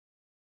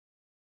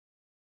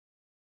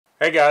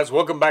Hey guys,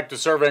 welcome back to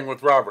Surveying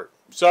with Robert.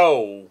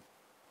 So,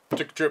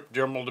 took a trip to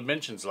Trimble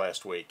Dimensions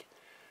last week.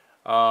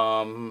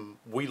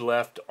 We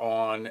left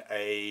on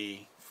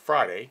a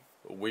Friday.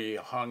 We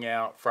hung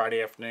out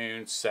Friday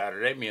afternoon,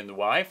 Saturday, me and the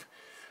wife.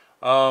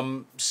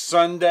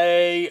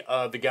 Sunday,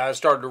 the guys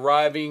started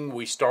arriving.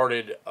 We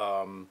started,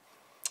 going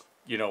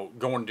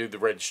to do the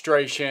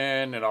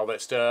registration and all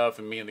that stuff.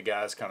 And me and the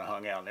guys kind of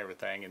hung out and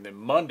everything. And then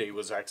Monday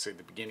was actually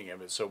the beginning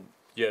of it. So,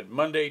 you had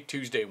Monday,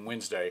 Tuesday, and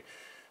Wednesday.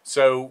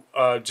 So,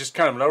 just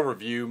kind of an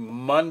overview.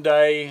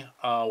 Monday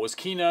was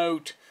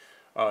keynote,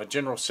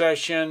 general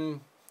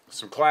session,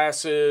 some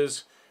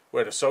classes. We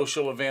had a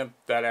social event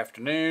that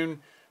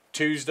afternoon.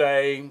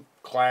 Tuesday,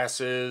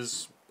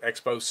 classes,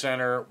 Expo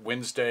Center.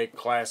 Wednesday,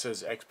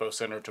 classes, Expo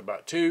Center to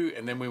about 2.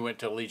 And then we went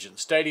to Allegiant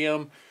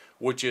Stadium,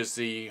 which is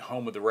the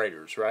home of the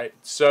Raiders, right?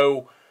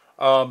 So,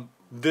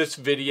 this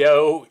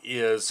video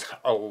is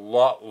a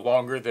lot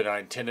longer than I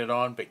intended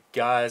on, but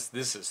guys,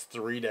 this is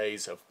 3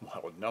 days of,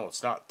 well, no,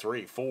 it's not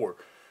 3, 4,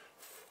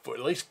 at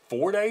least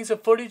 4 days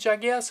of footage, I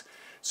guess.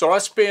 So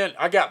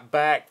I got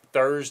back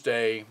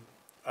Thursday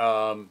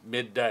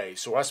midday,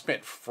 so I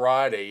spent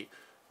Friday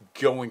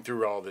going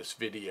through all this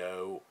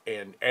video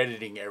and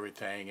editing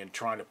everything and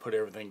trying to put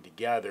everything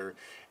together.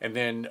 And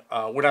then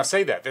when I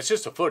say that, that's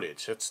just the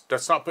footage.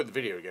 That's not putting the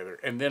video together.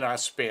 And then I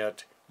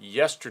spent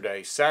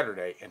yesterday,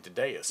 Saturday, and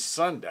today is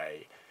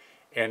Sunday,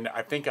 and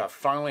I think I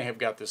finally have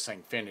got this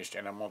thing finished,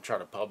 and I'm going to try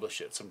to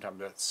publish it sometime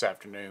this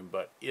afternoon,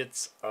 but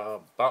it's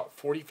about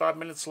 45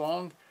 minutes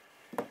long.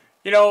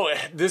 You know,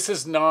 this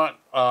is not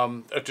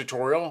a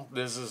tutorial.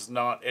 This is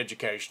not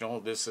educational.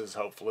 This is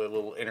hopefully a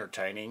little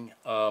entertaining.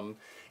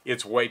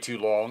 It's way too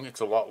long. It's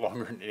a lot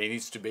longer than it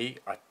needs to be.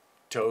 I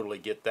totally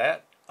get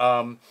that.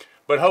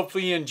 But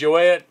hopefully you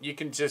enjoy it. You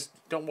can just,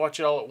 don't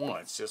watch it all at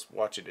once. Just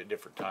watch it at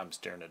different times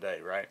during the day,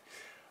 right?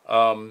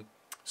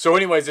 So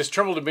anyways, this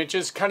Trimble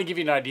Dimensions, kind of give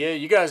you an idea.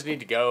 You guys need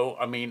to go.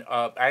 I mean,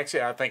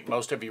 actually, I think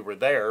most of you were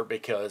there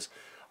because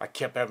I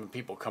kept having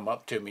people come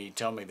up to me,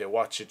 tell me they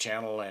watch the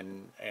channel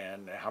and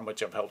how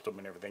much I've helped them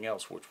and everything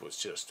else, which was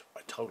just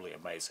totally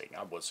amazing.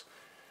 I was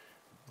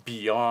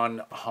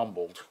beyond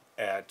humbled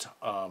at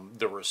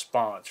the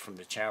response from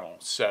the channel.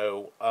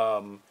 So,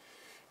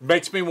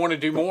 makes me want to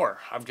do more.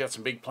 I've got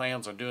some big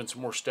plans on doing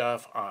some more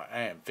stuff. I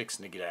am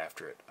fixing to get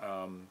after it.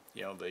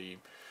 The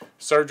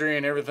surgery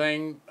and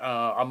everything,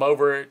 I'm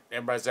over it.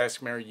 Everybody's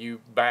asking me, are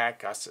you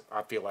back?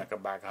 I feel like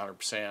I'm back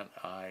 100%.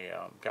 I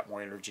got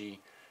more energy.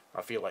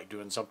 I feel like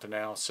doing something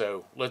now.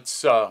 So let's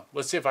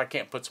see if I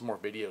can't put some more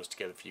videos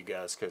together for you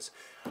guys, because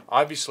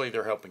obviously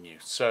they're helping you.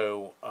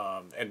 So,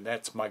 and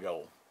that's my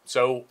goal.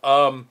 So,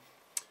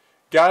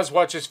 guys,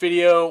 watch this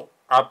video.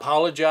 I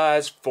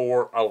apologize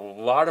for a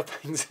lot of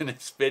things in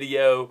this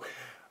video.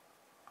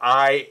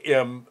 I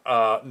am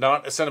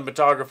not a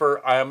cinematographer.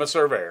 I am a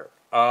surveyor.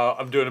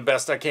 I'm doing the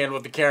best I can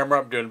with the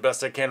camera. I'm doing the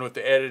best I can with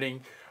the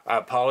editing. I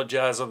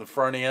apologize on the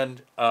front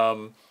end.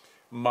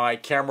 My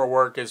camera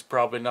work is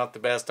probably not the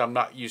best. I'm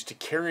not used to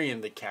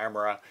carrying the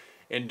camera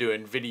and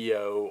doing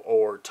video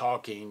or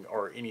talking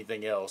or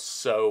anything else.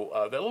 So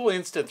that little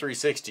Instant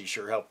 360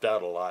 sure helped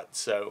out a lot.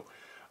 So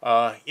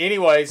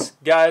anyways,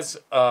 guys,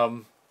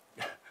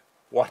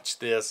 watch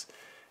this,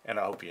 and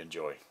I hope you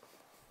enjoy.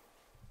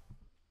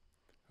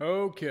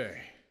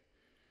 Okay,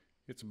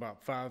 it's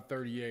about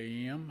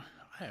 5:30 a.m.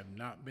 I have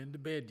not been to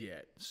bed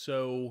yet.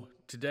 So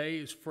today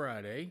is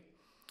Friday.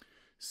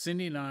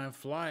 Cindy and I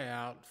fly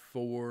out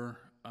for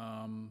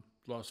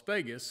Las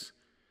Vegas.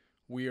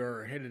 We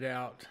are headed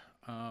out,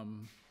 I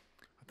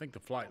think the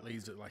flight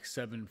leaves at like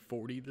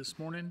 7:40 this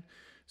morning.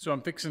 So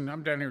I'm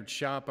down here at the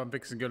shop. I'm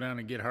fixing to go down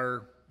and get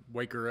her,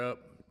 wake her up,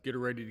 get her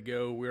ready to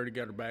go. We already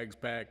got her bags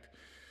packed.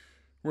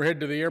 We're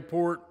headed to the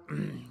airport,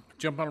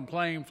 jump on a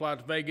plane, fly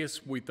to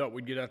Vegas. We thought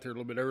we'd get out there a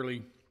little bit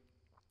early.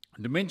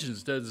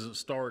 Dimensions doesn't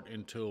start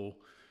until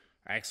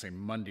actually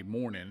Monday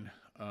morning.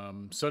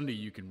 Sunday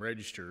you can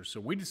register. So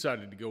we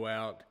decided to go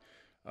out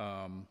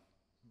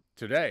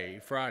today,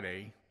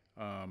 Friday.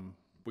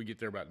 We get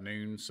there about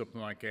noon,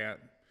 something like that.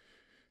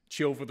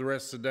 Chill for the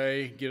rest of the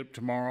day, get up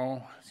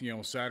tomorrow,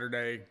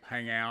 Saturday,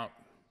 hang out,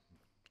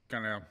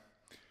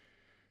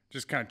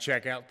 just kind of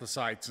check out the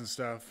sites and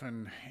stuff,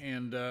 and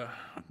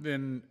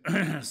then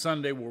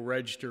Sunday we'll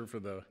register for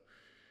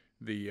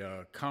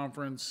the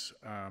conference.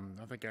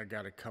 I think I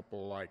got a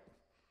couple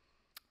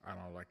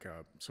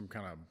some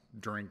kind of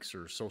drinks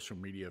or social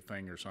media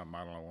thing or something.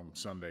 I don't know, on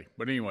Sunday.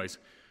 But anyways,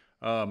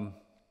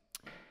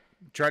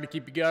 try to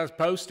keep you guys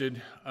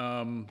posted.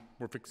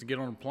 We're fixing to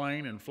get on a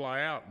plane and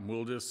fly out, and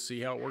we'll just see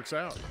how it works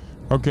out.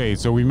 Okay,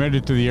 so we made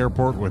it to the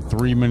airport with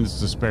 3 minutes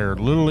to spare.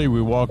 Literally,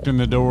 we walked in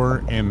the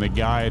door, and the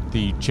guy at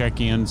the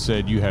check-in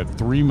said, you have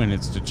 3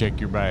 minutes to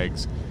check your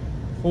bags.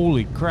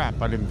 Holy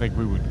crap, I didn't think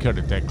we would cut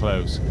it that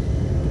close.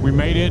 We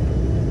made it.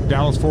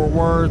 Dallas-Fort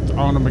Worth,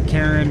 on a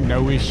McCarran,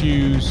 no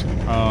issues.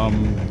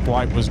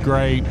 Flight was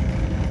great,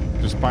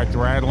 despite the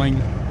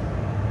rattling.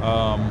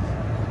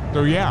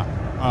 So yeah,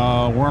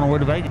 we're on our way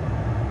to Vegas.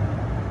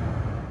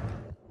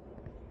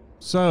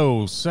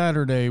 So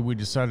Saturday we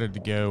decided to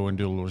go and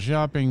do a little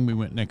shopping. We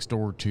went next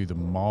door to the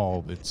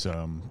mall that's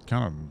kind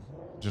of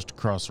just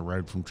across the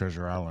road from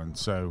Treasure Island.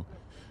 So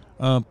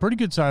pretty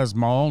good sized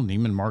mall,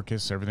 Neiman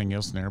Marcus, everything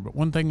else in there. But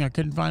one thing I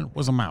couldn't find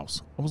was a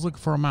mouse. I was looking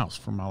for a mouse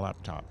for my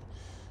laptop.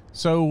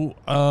 So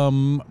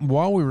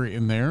while we were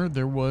in there,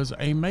 there was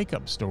a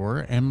makeup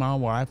store, and my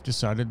wife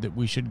decided that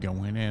we should go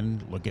in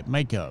and look at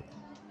makeup.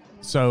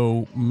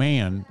 So,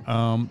 man,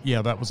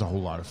 yeah, that was a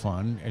whole lot of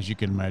fun, as you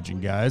can imagine,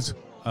 guys.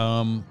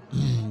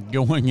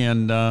 Going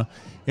in a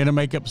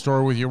makeup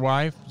store with your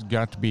wife has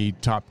got to be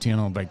top 10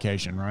 on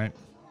vacation, right?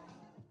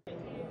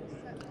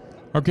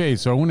 Okay,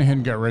 so I went ahead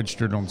and got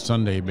registered on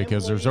Sunday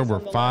because there's over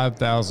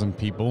 5,000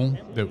 people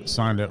that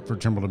signed up for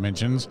Trimble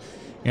Dimensions,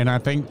 and I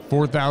think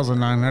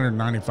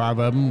 4,995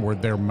 of them were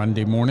there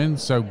Monday morning.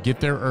 So get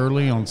there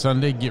early on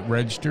Sunday, get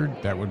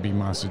registered. That would be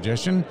my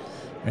suggestion,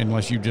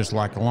 unless you just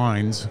like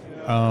lines.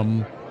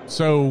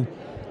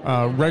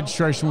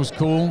 Registration was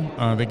cool.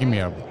 They gave me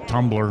a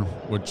tumbler,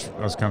 which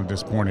I was kind of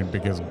disappointed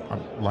because I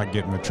like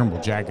getting the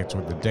Trimble jackets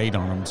with the date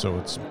on them, so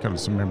it's kind of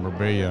some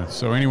memorabilia.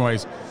 So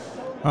anyways,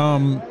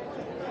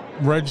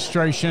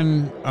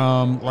 registration,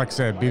 like I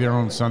said, be there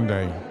on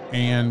Sunday.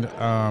 And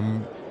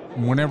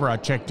whenever I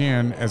checked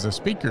in as a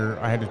speaker,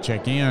 I had to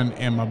check in,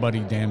 and my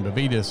buddy Dan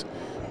Bavitas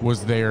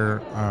was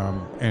there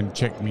and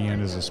checked me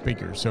in as a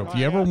speaker. So if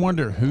you ever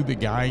wonder who the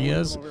guy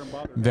is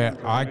that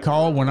I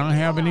call when I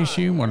have an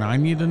issue, when I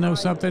need to know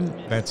something,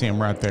 that's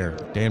him right there,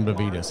 Dan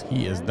Bavitas.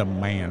 He is the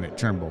man at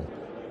Trimble.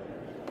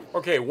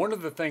 Okay, one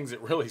of the things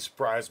that really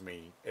surprised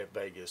me at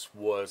Vegas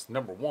was,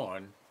 number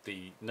one,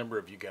 the number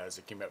of you guys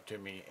that came up to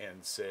me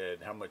and said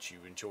how much you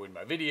enjoyed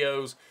my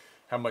videos,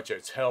 how much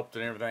it's helped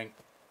and everything.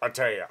 I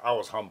tell you, I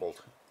was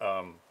humbled.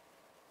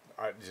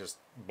 I just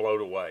blown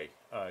away.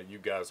 You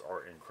guys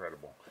are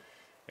incredible.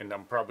 And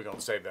I'm probably going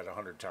to say that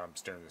 100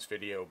 times during this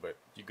video, but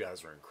you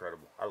guys are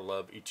incredible. I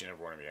love each and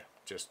every one of you.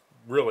 Just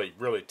really,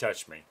 really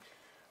touched me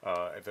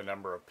at the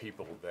number of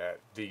people that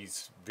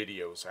these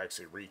videos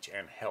actually reach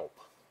and help.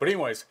 But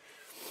anyways,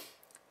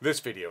 this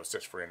video is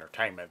just for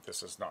entertainment.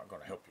 This is not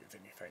going to help you with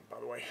anything, by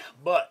the way.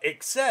 But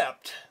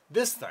except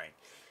this thing.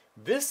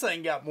 This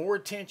thing got more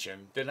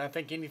attention than I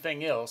think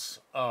anything else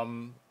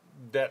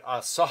that I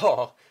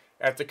saw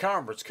at the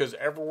conference, because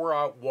everywhere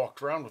I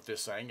walked around with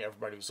this thing,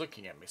 everybody was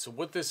looking at me. So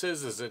what this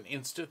is an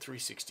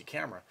Insta360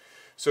 camera.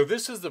 So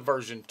this is the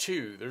version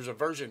 2. There's a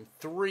version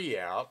 3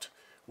 out,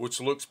 which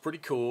looks pretty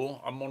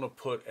cool. I'm going to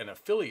put an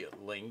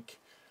affiliate link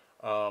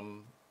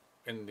in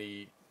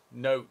the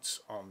notes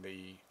on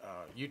the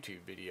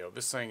YouTube video.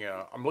 This thing,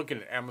 I'm looking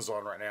at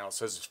Amazon right now. It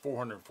says it's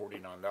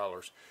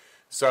 $449.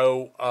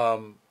 So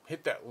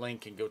hit that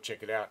link and go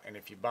check it out. And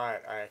if you buy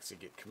it, I actually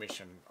get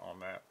commission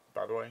on that,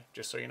 by the way,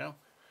 just so you know.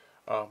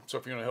 So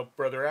if you're going to help a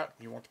brother out,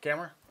 you want the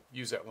camera,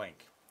 use that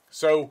link.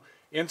 So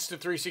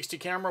Insta360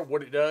 camera,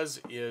 what it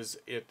does is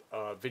it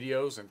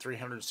videos in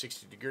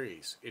 360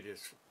 degrees. It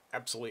is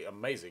absolutely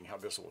amazing how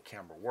this little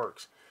camera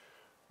works.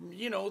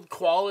 You know, the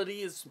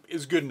quality is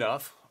good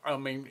enough. I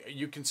mean,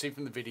 you can see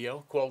from the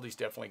video, quality is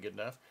definitely good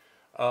enough.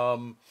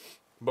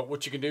 But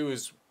what you can do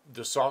is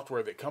the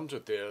software that comes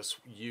with this,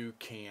 you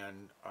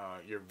can,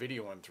 your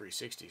video in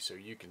 360, so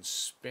you can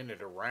spin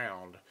it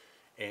around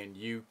and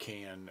you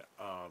can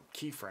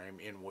keyframe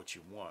in what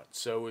you want.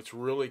 So it's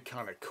really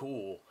kind of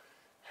cool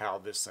how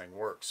this thing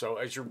works. So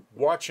as you're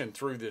watching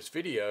through this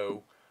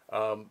video,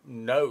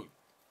 note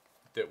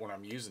that when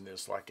I'm using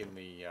this, like in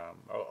the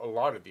a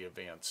lot of the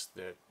events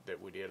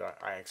that we did,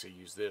 I actually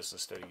use this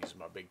instead of using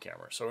my big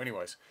camera. So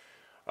anyways,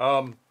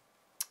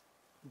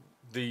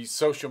 the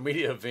social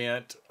media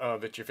event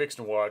that you're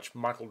fixing to watch,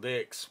 Michael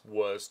Dix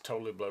was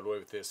totally blown away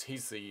with this.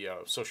 He's the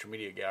social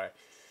media guy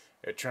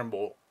at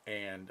Trimble,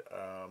 and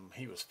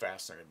he was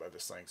fascinated by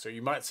this thing. So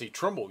you might see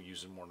Trimble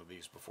using one of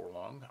these before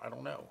long. I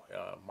don't know.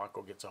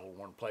 Michael gets a hold of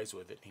one, plays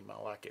with it, and he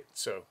might like it.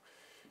 So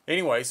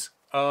anyways,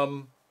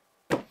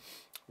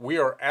 we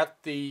are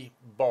at the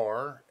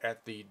bar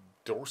at the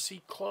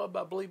Dorsey Club,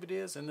 I believe it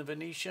is, in the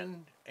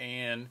Venetian,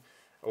 and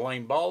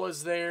Elaine Ball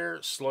is there.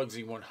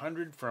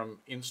 Slugsy100 from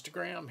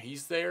Instagram,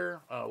 he's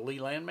there. Lee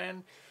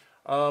Landman.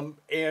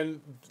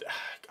 And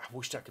I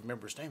wish I could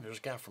remember his name. There's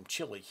a guy from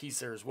Chile. He's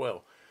there as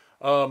well.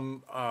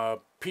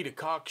 Peter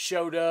Cox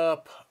showed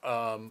up.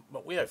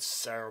 But we had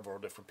several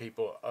different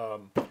people.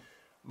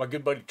 My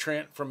good buddy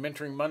Trent from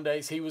Mentoring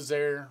Mondays, he was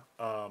there.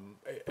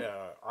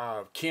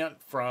 Kent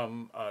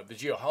from the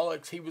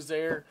Geoholics, he was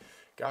there.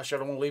 Gosh, I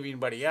don't want to leave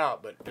anybody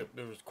out, but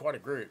there was quite a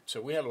group. So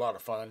we had a lot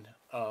of fun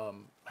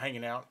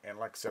hanging out. And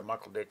like I said,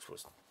 Michael Dix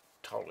was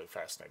totally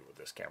fascinated with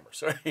this camera.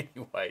 So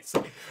anyways,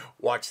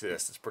 watch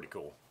this. It's pretty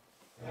cool.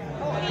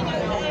 Now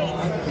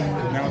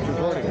it's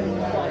recording.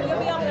 You'll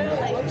be on there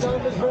like.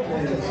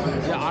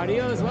 The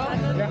audio as well?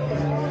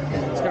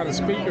 Yeah. It's got a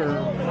speaker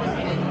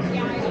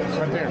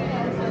right there.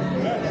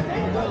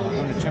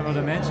 On the Trimble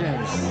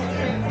Dimensions.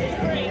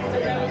 Great. So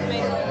that was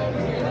amazing.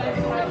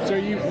 So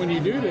when you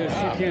do this,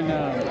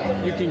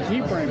 you can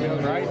keyframe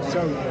it, right?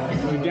 So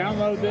you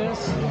download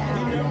this,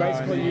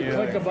 basically you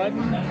click a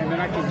button, and then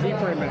I can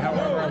keyframe it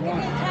however I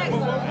want.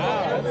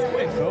 Wow, that's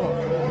pretty cool.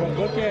 But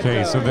look at,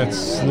 Okay, so that's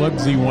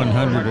Slugsy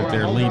 100 at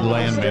their lead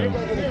landman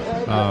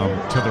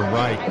to the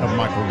right of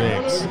Michael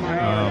Dix.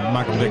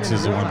 Michael Dix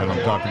is the one that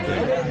I'm talking to.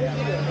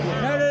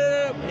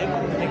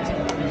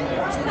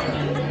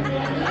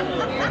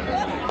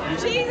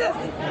 Jesus!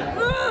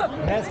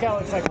 Mezcal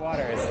looks like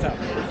water. It's tough.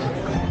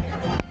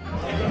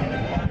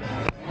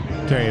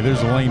 Okay,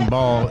 there's Elaine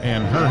Ball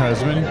and her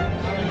husband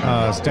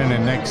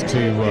standing next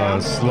to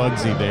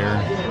Slugsy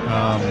there.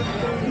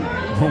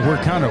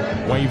 We're kind of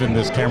waving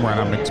this camera and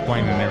I'm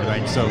explaining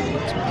everything, so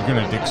you're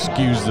going to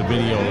excuse the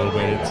video a little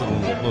bit. It's a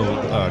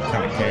little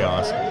kind of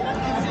chaos.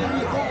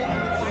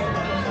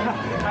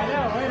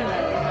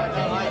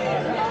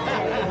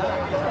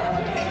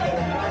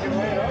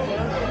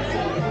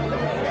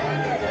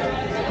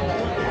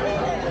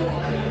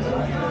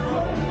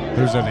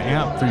 There's an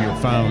app for your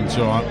phone,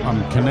 so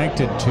I'm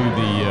connected to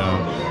the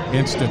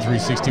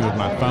Insta360 with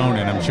my phone,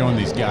 and I'm showing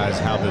these guys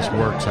how this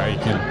works, how you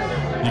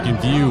can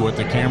view what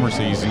the camera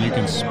sees, and you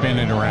can spin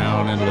it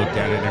around and look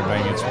at it and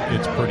everything.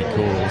 It's pretty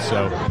cool.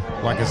 So,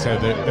 like I said,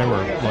 they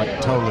were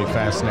like totally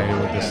fascinated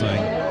with this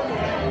thing.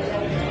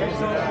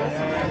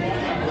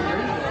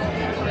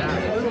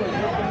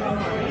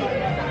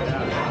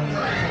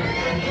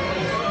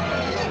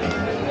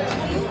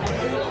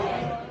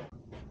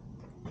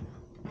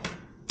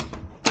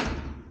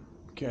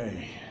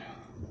 Okay,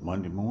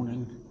 Monday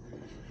morning,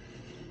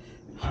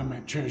 I'm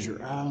at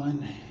Treasure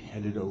Island,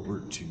 headed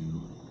over to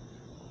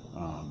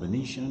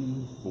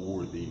Venetian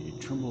for the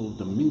Trimble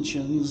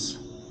Dimensions.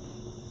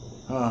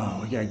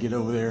 We gotta get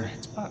over there.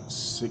 It's about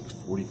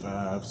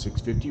 6:45,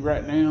 6:50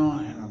 right now,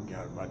 and I've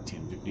got about a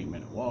 10-15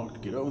 minute walk to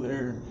get over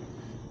there.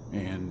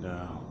 And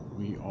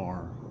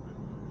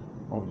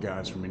all the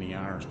guys from NEI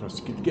are supposed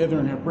to get together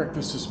and have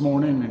breakfast this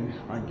morning, and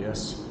I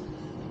guess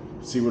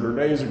see what our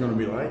days are gonna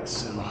be like.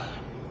 So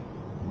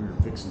we're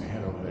fixing to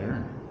head over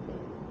there,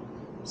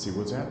 see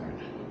what's happening.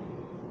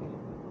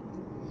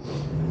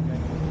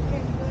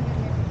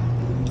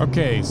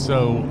 Okay,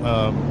 so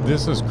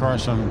this is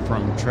crossing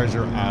from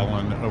Treasure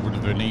Island over to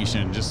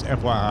Venetian. Just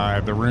FYI,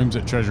 the rooms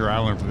at Treasure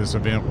Island for this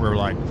event were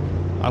like,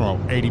 I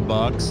don't know,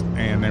 $80,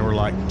 and they were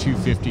like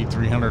 $250,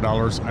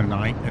 $300 a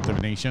night at the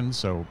Venetian.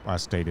 So I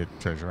stayed at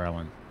Treasure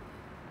Island.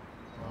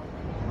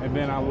 And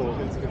then I will,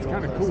 it's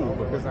kind of cool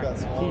because I can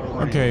keep.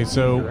 Okay,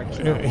 so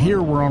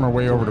here we're on our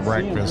way over to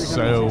breakfast.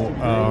 So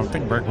I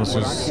think breakfast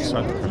was,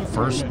 I think the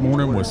first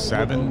morning was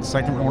 7,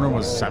 second morning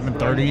was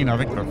 7:30, and I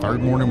think the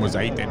third morning was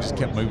 8. They just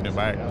kept moving it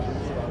back.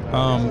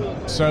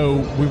 So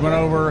we went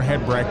over,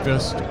 had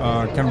breakfast,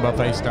 kind of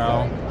buffet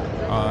style.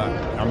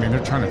 I mean, they're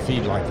trying to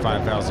feed like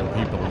 5,000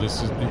 people.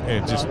 This is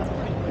just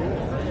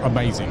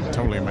amazing,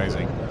 totally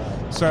amazing.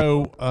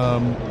 So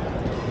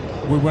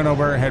we went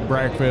over, had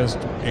breakfast,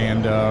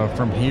 and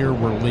from here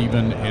we're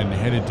leaving and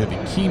headed to the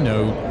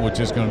keynote, which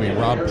is going to be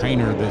Rob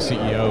Painter, the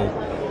CEO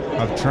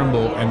of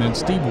Trimble, and then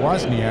Steve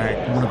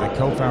Wozniak, one of the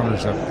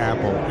co-founders of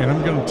Apple. And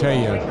I'm going to tell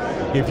you,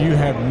 if you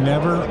have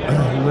never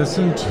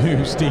listened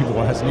to Steve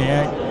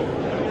Wozniak,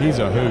 he's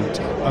a hoot.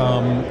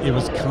 It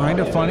was kind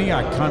of funny.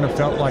 I kind of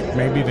felt like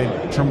maybe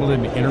Trimble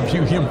didn't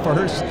interview him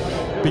first,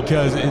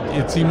 because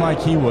it seemed like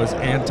he was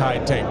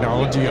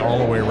anti-technology all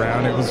the way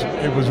around.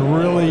 It was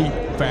really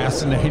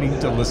fascinating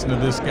to listen to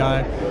this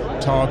guy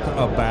talk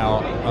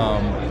about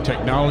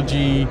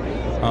technology,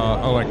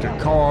 electric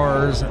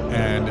cars,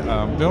 and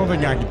the only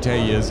thing I can tell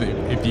you is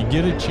if you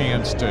get a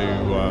chance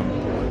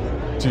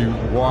to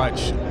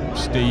watch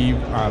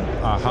Steve,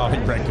 I highly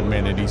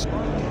recommend it. He's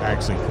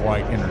actually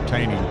quite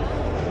entertaining.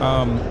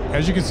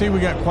 As you can see, we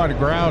got quite a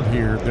crowd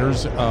here.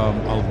 There's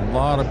a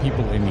lot of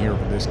people in here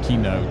for this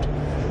keynote.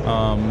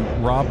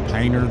 Rob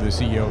Painter, the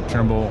CEO of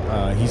Trimble,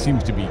 he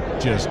seems to be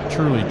just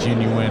truly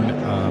genuine,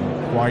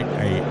 quite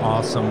a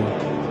awesome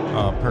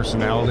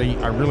personality.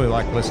 I really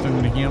like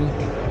listening to him.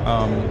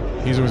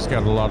 He's always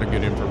got a lot of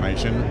good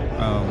information.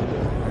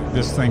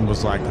 This thing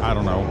was like, I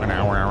don't know, an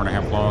hour and a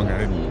half long. I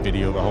didn't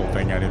video the whole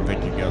thing. I didn't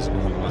think you guys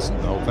would want to listen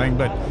to the whole thing,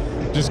 but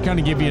just kind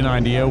of give you an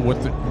idea what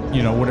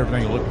what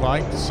everything looked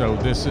like. So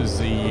this is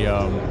the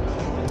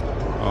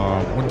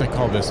what do they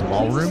call this?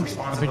 Ballroom,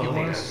 I think it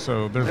was.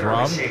 So there's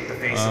Rob.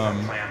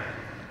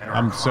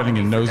 I'm sitting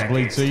in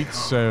nosebleed seats,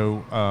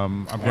 so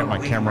I've got my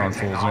camera on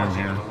full zoom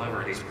here.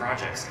 Deliver these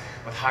projects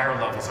with higher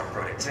levels of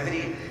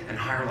productivity and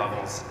higher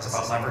levels. It's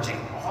about leveraging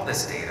all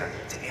this data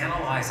to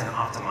analyze and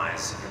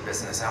optimize your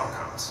business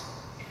outcomes.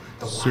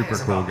 The Super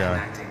cool guy.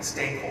 Connecting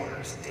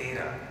stakeholders,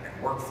 data,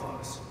 and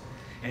workflows.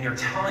 And you're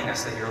telling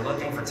us that you're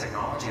looking for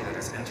technology that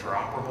is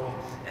interoperable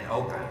and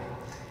open.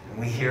 And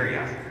we hear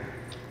you.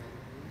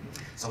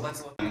 So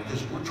let's look.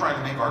 Because we're trying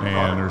to make our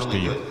car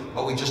really good,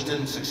 but we just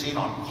didn't succeed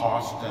on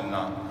cost and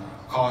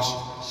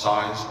cost,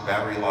 size,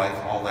 battery life,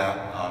 all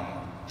that.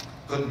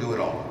 Couldn't do it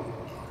all.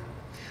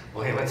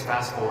 Well, hey, let's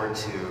fast forward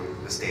to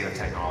the state of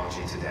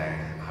technology today.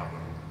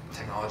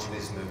 Technology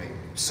is moving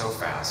so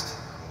fast.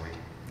 We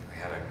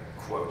had a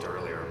quote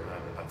earlier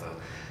about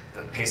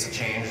the pace of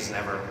change has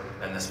never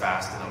been this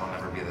fast and it will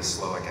never be this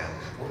slow again.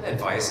 What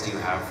advice do you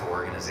have for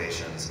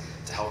organizations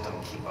to help them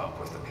keep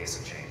up with the pace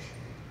of change?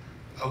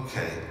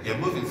 Okay, yeah,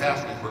 moving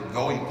fast means we're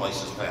going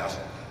places fast,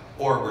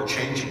 or we're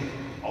changing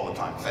all the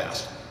time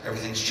fast.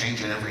 Everything's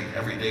changing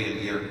every day of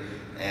the year,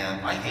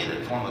 and I hate it.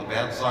 It's one of the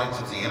bad sides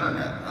of the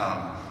internet,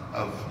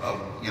 of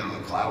you know,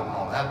 the cloud and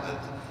all that. That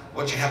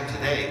what you have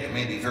today, it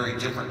may be very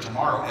different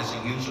tomorrow as a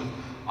user.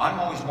 I'm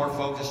always more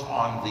focused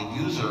on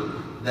the user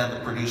than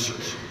the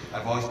producers.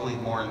 I've always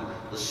believed more in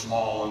the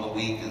small and the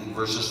weak and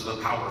versus the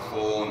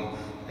powerful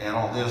and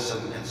all this,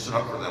 and stood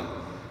up for them.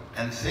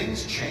 And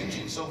things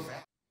changing so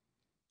fast.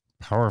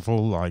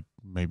 Powerful, like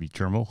maybe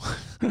Trimble.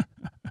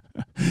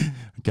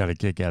 Got a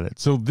kick at it.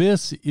 So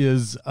this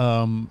is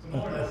a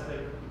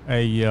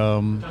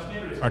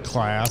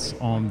class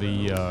on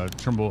the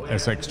Trimble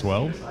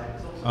SX12.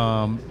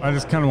 I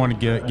just kind of want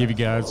to give you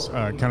guys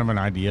kind of an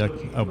idea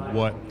of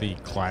what the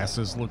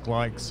classes look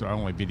like. So I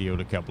only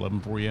videoed a couple of them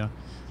for you.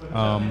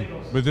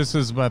 But this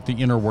is about the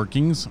inner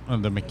workings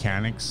of the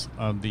mechanics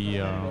of the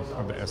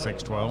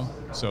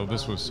SX12. So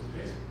this was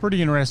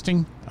pretty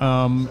interesting.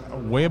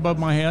 Way above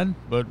my head,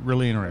 but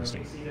really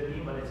interesting.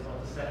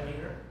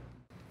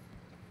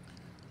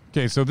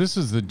 Okay, so this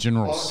is the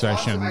general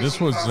session. This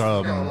was,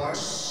 I'm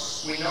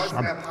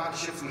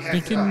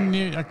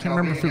thinking, I can't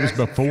remember if it was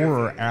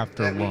before or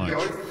after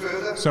lunch.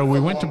 So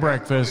we went to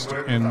breakfast,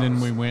 and then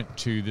we went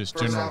to this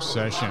general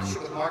session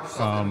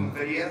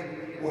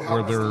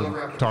where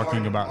they're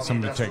talking about some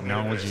of the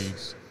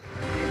technologies.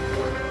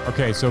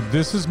 Okay, so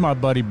this is my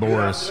buddy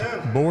Boris.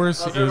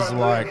 Boris is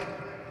like,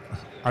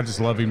 I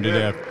just love him to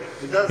death.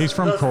 He's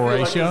from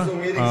Croatia.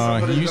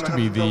 He used to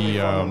be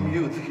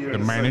the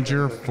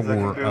manager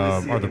for,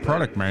 or the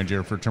product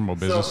manager for Trimble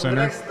Business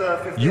Center.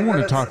 You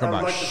want to talk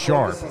about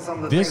sharp.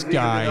 This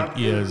guy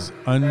is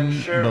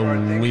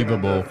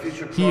unbelievable.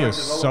 He is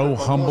so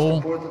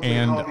humble,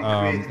 and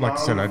like I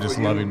said, I just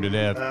love him to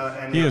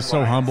death. He is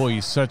so humble.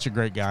 He's such a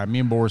great guy. Me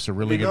and Boris are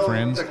really good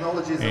friends,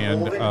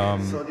 and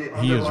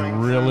he is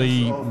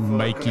really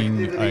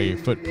making a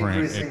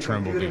footprint at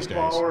Trimble these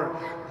days.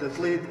 That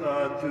lead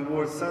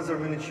towards sensor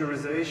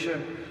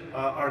miniaturization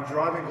are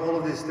driving all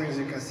of these things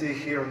you can see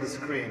here on the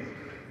screen.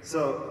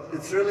 So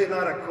it's really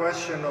not a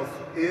question of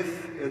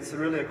if, it's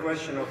really a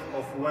question of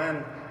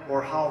when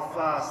or how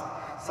fast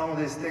some of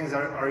these things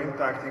are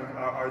impacting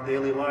our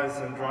daily lives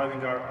and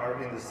driving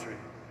our industry.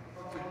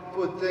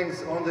 Put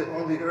things on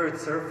the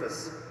Earth's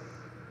surface.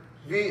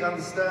 We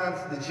understand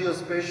the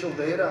geospatial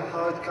data,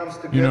 how it comes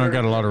together. You know, I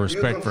got a lot of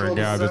respect for a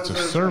guy that's a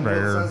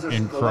surveyor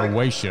in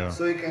Croatia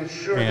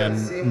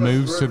and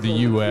moves to the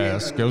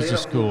U.S., goes to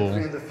school,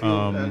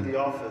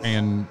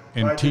 and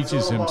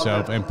teaches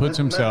himself and puts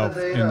himself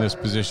in this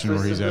position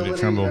where he's at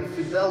Trimble.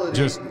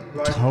 Just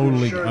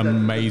totally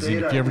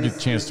amazing. If you ever get a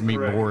chance to meet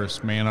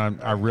Boris, man,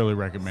 I really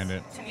recommend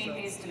it. To meet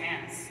these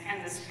demands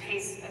and this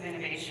pace of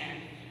innovation.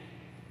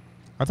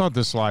 I thought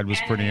this slide was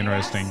pretty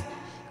interesting.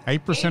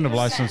 8% of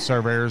licensed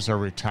surveyors are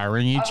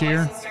retiring each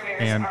year,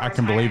 and I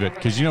can believe it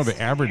because, you know, the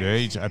average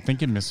age, I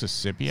think in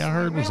Mississippi, I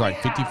heard, was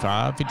like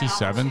 55,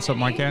 57,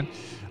 something like that.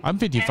 I'm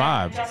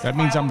 55. That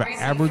means I'm the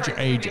average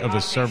age of a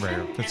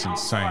surveyor. That's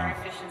insane.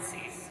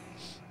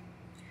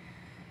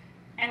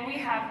 And we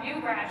have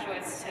new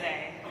graduates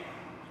today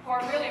who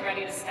are really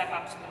ready to step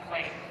up to the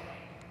plate.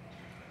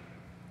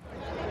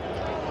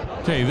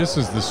 Okay, this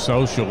is the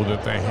social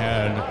that they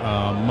had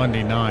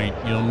Monday night.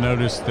 You'll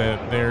notice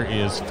that there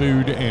is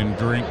food and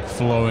drink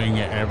flowing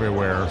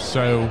everywhere.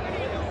 So,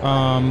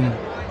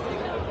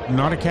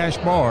 not a cash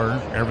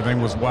bar.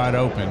 Everything was wide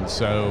open.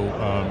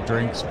 So,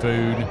 drinks,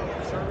 food.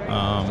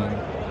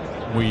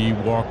 We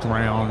walked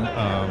around.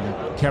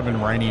 Kevin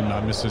Rainey,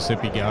 my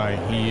Mississippi guy,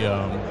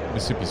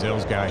 Mississippi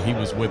sales guy, he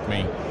was with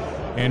me.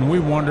 And we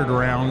wandered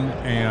around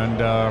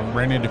and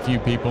ran into a few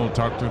people,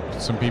 talked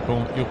to some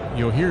people.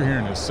 You'll hear here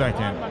in a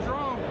second.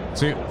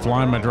 See,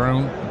 flying my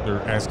drone.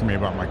 They're asking me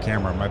about my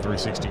camera, my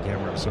 360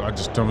 camera. So I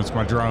just told them it's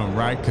my drone,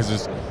 right? Because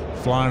it's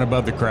flying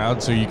above the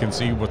crowd so you can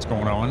see what's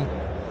going on.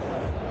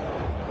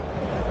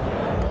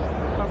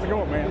 How's it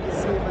going, man?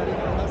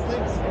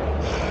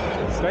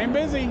 Staying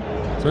busy.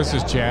 So this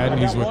is Chad, and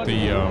he's with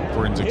the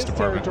forensics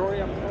department.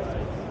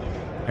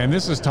 And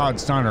this is Todd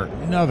Steiner,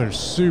 another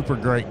super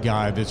great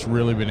guy that's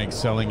really been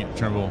excelling at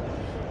Trimble.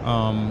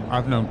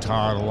 I've known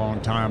Todd a long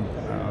time,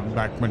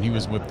 back when he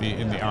was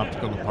in the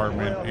optical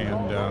department,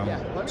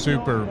 and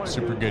super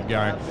good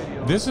guy.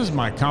 This is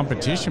my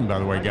competition, by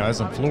the way,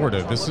 guys, in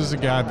Florida. This is a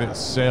guy that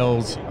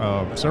sells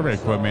survey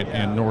equipment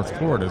in North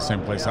Florida, the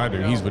same place I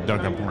do. He's with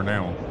Duncan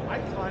Cornell.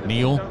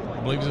 Neil, I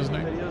believe is his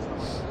name.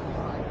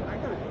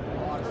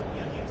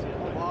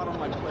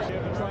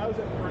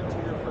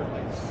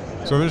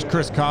 So there's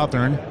Chris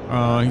Cawthorn.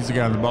 He's the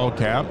guy in the ball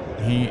cap.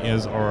 He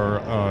is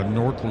our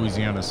North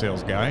Louisiana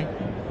sales guy.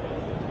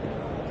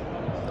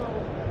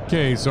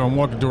 Okay, so I'm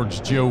walking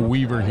towards Joe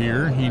Weaver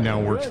here. He now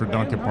works for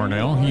Duncan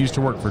Parnell. He used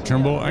to work for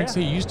Trimble.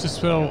 Actually, he used to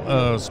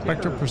sell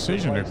Spectra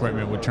Precision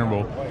equipment with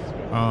Trimble.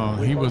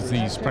 He was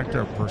the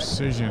Spectra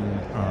Precision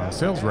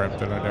sales rep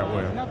that I dealt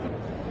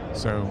with.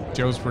 So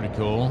Joe's pretty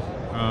cool.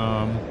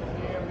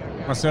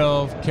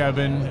 Myself,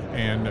 Kevin,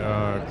 and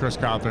Chris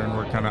Cawthorn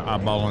were kind of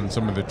eyeballing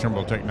some of the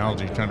Trimble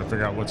technology, trying to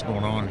figure out what's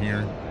going on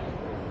here.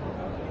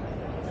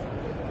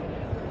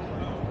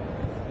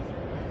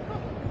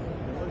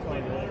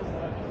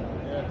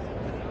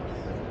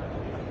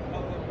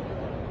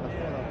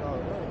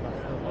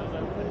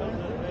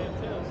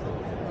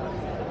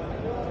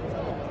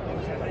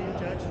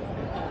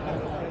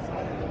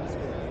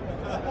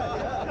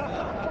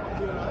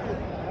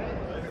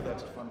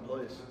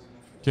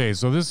 Okay,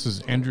 so this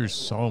is Andrew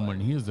Solomon.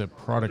 He is the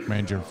product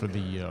manager for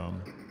the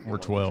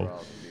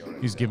OR12.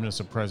 He's giving us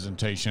a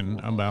presentation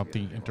about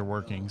the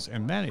interworkings,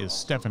 and that is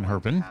Stephen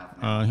Herpin.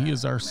 He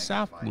is our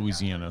South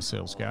Louisiana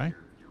sales guy.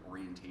 Your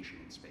orientation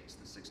in space,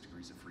 the 6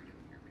 degrees of freedom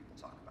you hear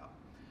people talk about.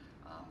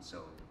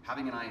 So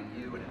having an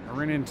IMU and I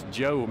ran into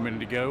Joe a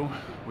minute ago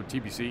with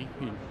TBC.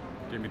 He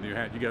gave me the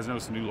hat. You guys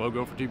notice the new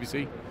logo for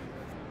TBC?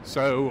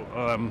 So,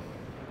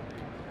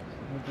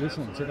 This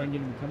one, see if I can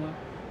get him to come up.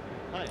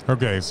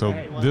 Okay, so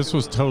this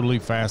was totally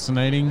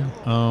fascinating.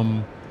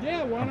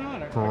 Yeah, why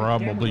not?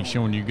 Probably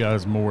showing you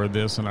guys more of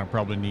this, and I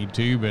probably need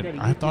to, but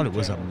I thought it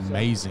was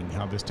amazing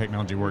how this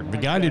technology worked. The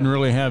guy didn't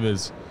really have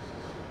his,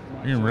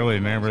 he didn't really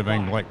have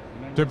everything like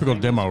typical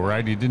demo,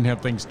 right? He didn't have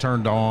things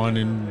turned on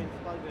and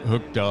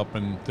hooked up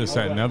and this,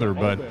 that, and other,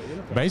 but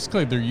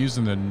basically they're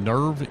using the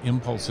nerve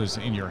impulses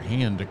in your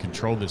hand to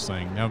control this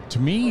thing. Now, to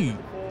me,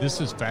 this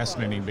is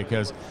fascinating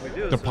because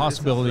the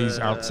possibilities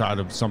outside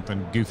of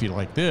something goofy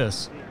like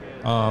this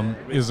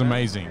is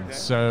amazing.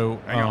 So,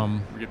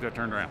 we get that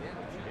turned around.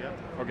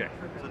 Okay.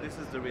 So this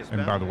is the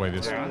wristband. And by the way,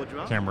 this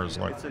camera is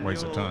like it's a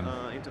weighs a new, ton.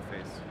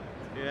 Interface.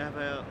 You have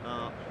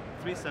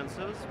 3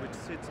 sensors which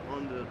sits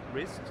on the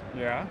wrist.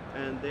 Yeah.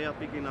 And they are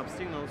picking up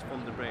signals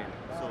from the brain.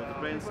 So the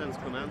brain sends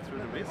commands through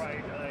the wrist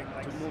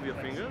to move your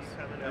fingers,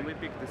 and we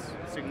pick these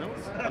signals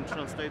and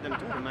translate them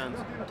to commands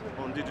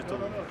on digital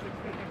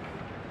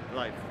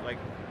life, like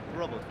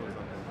robot, for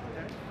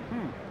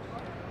example.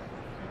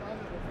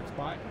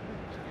 Spot.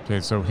 Okay,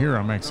 so here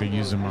I'm actually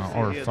using my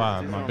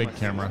R5, my big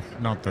camera,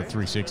 not the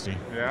 360.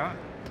 Yeah.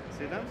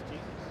 See that?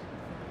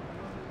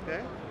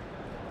 Okay.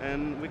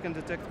 And we can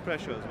detect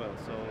pressure as well.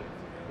 So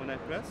when I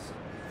press,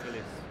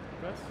 release.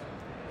 Press.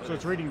 So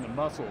it's reading the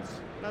muscles.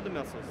 Not the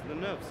muscles, the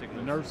nerve signals.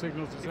 The nerve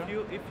signals itself?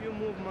 If you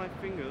move my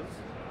fingers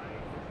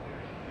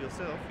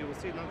yourself, you will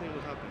see nothing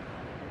will happen.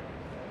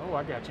 Oh,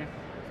 I got you.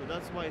 So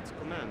that's why it's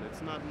command.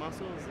 It's not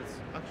muscles, it's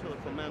actual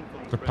command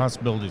from The brain.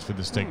 possibilities for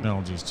this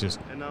technology is just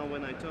And now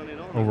when I turn it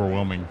on,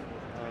 overwhelming.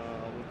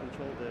 we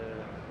control the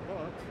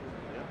robot.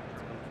 Yeah,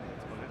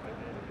 it's connected.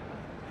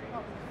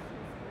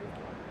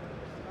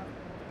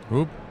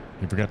 Oop,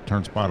 you forgot to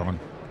turn spot on.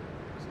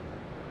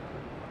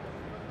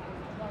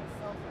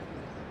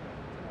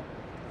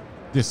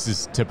 This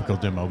is typical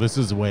demo. This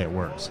is the way it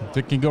works. If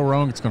it can go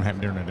wrong, it's going to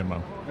happen during a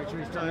demo. Make sure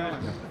you turn it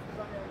on.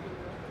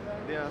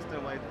 Yeah,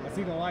 still white. I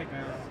see the light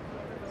now.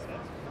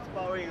 It's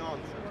powering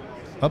on.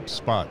 Up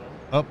spot.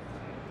 Up.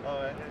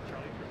 All right.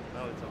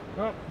 Now it's on.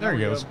 Oh, There he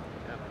we goes.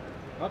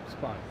 go. Up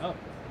spot. Up.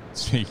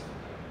 See.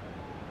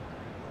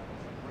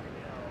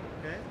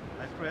 Okay,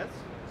 I press.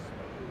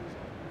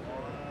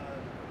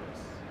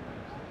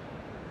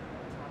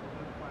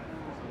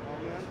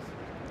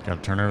 Got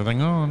to turn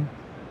everything on.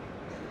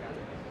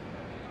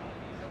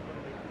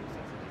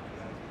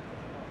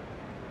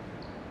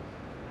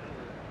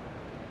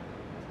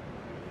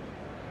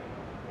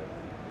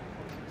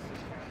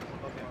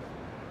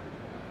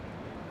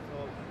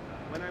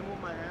 When I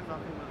move my hand,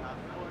 nothing will happen.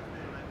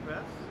 When I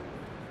press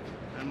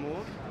and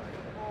move,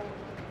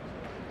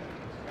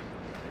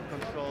 it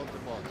controls the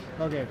ball.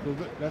 Okay, cool.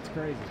 That's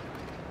crazy.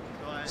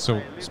 So, So I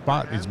lift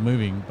spot my is hand,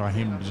 moving by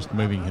him just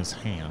moving his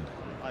hand.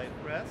 I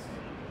press,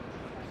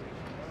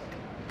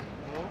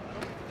 move,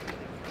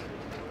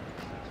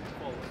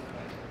 forward.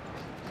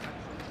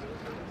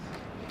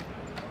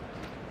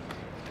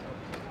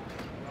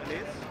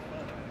 Release.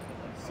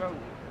 So,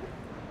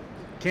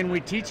 can we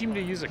teach him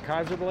to use a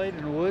Kaiser blade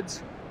in the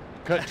woods?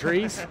 Cut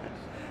trees?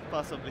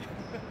 Possibly.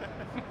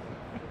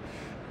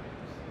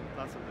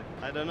 Possibly.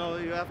 I don't know.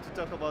 You have to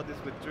talk about this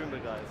with Trimble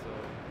guys. So.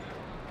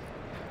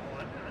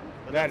 But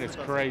That that's is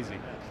the crazy.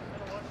 And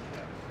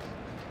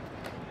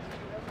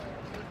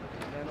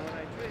then when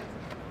I twist,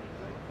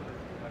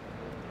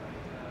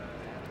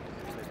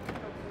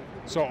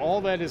 So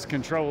all that is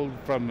controlled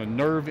from the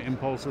nerve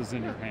impulses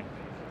in your hand.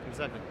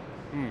 exactly.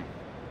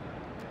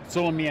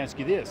 So let me ask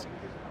you this.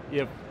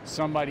 If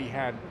somebody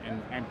had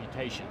an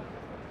amputation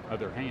of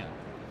their hand,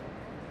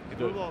 It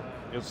will work.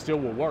 it still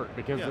will work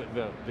because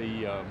Yeah.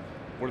 the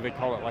what do they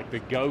call it, like the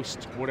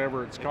ghost,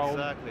 whatever it's called?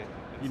 Exactly.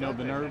 You know,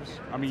 the Exactly. nerves?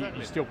 I mean, Exactly.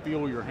 you still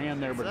feel your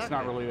hand there, but it's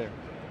not Exactly. really there.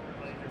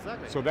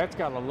 Exactly. So that's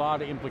got a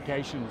lot of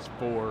implications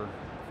for...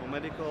 For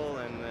medical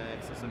and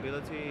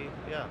accessibility,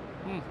 yeah,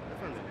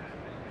 definitely.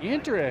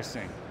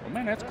 Interesting. Well,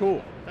 man, that's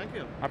cool. Thank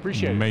you. I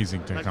appreciate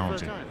Amazing Thank you for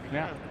technology. your time.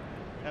 Yeah.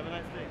 Have a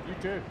nice day. it. You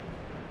too.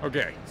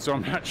 Okay, so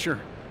I'm not sure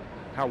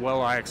how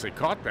well I actually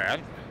caught that,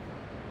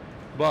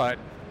 but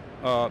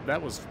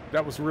that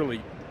was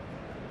really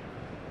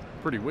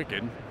pretty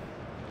wicked.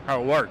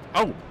 how it worked.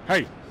 Oh,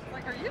 hey.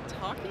 Like, are you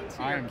talking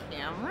to your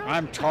camera?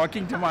 I'm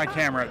talking to my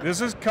camera.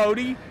 This is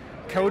Cody.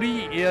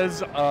 Cody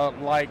is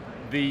like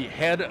the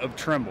head of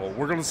Trimble.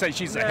 We're going to say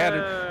she's the head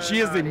of, she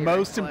is the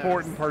most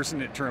important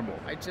person at Trimble.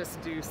 I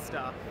just do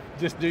stuff.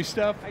 Just do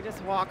stuff? I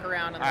just walk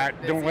around and I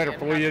don't let her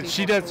fool you.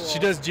 She does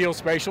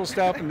geospatial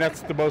stuff, and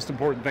that's the most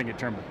important thing at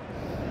Trimble.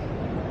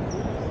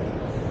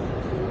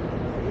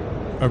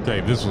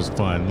 Okay, this was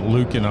fun.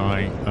 Luke and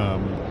I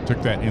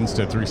took that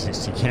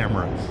Insta360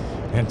 camera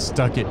and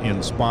stuck it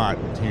in Spot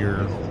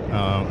here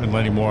and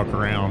let him walk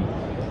around.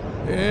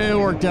 It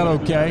worked out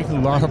okay. A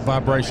lot of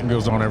vibration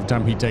goes on every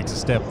time he takes a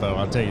step, though,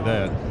 I'll tell you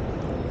that.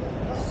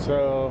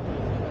 So,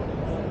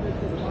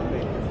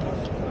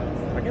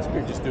 I guess we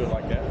could just do it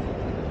like that.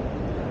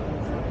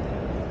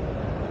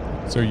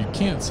 So you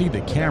can't see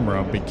the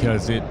camera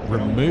because it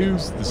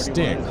removes the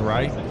stick,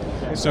 right?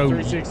 So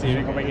you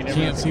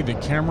can't see the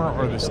camera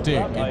or the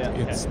stick.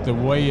 It's the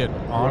way it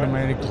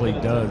automatically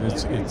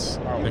does. It's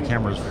the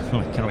camera's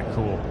really kind of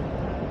cool.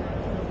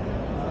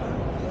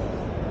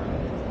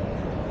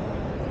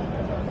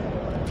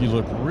 If you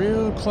look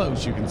real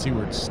close, you can see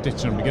where it's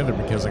stitching them together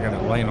because I got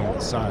it laying on the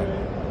side.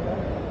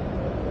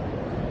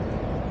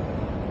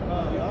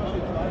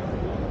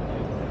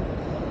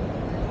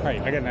 Hey,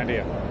 I got an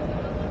idea.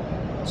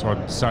 So I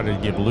decided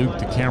to give Luke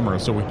the camera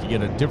so we could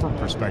get a different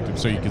perspective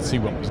so you could see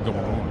what was going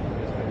on.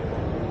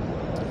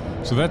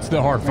 So that's the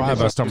R5 I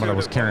was talking about I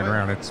was carrying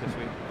around. It's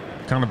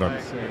kind of a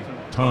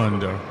ton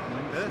to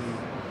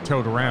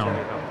tote around.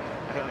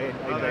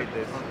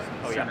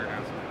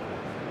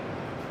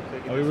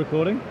 Are we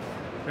recording?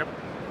 Yep.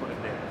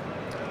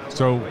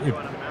 So if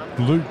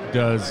Luke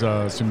does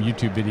some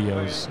YouTube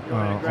videos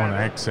on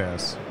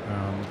Access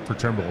for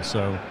Trimble,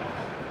 so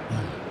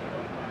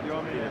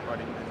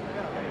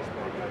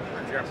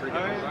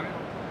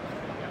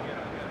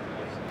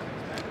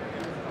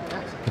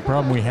the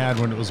problem we had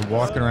when it was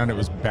walking around, it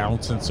was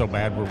bouncing so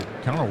bad, we're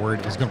kind of worried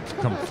it was going to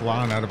come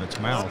flying out of its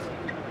mouth.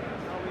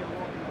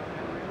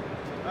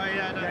 Oh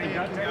yeah, I don't think you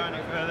can go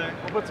any further.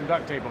 We'll put some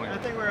duct tape on it. I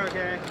think we're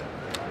okay.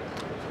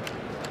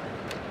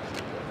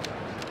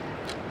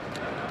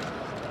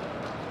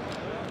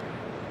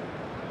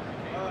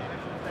 Oh, I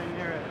should stay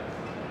near it.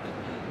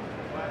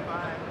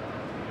 Wi-Fi.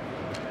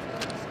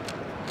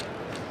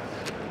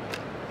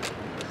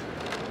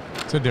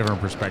 It's a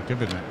different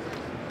perspective, isn't it?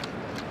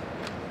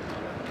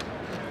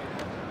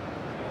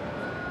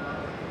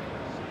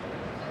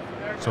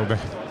 So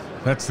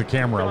that's the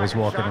camera I was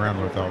walking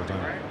around with all the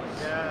time.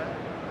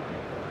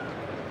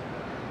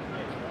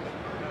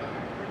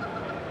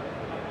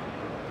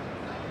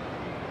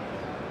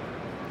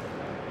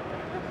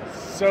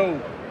 So,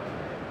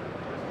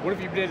 what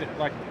if you did it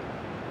like,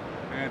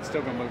 it's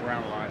still going to move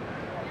around a lot.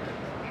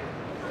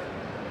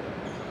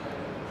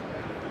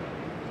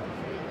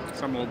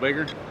 Something a little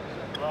bigger?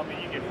 Well, I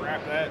mean, you can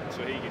wrap that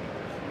so he can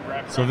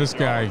wrap it. So this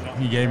guy,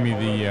 he gave me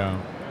the,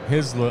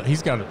 he's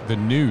got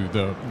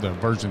the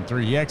version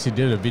 3. He actually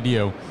did a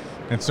video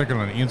and stuck it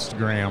on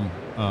Instagram,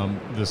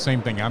 the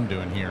same thing I'm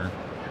doing here.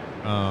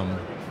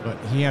 But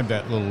he had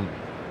that little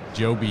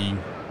Joby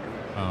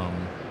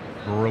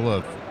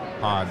Gorilla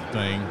Pod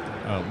thing,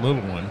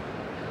 little one.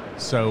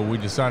 So we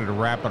decided to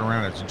wrap it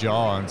around its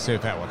jaw and see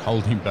if that would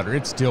hold him better.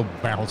 It still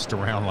bounced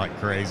around like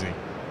crazy.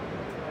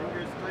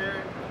 Fingers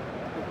clear.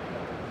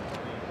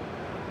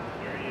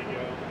 There you go.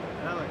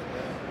 That looks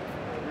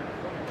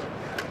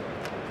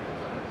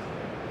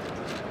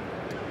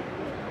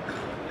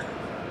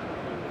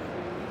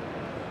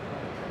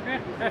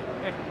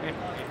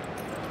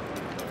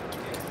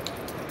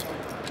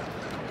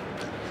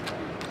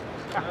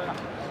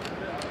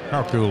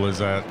How cool is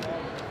that?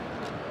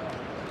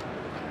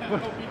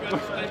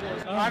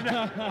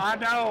 I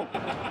know.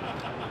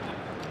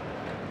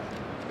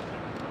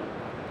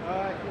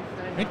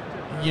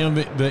 You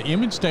know, the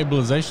image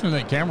stabilization of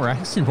that camera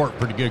actually worked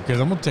pretty good because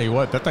I'm going to tell you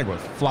what, that thing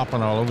was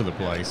flopping all over the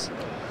place.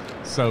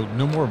 So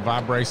no more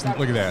vibration.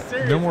 Look at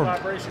that. No more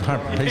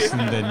vibration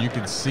than you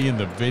can see in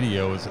the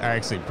video is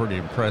actually pretty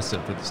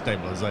impressive for the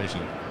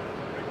stabilization.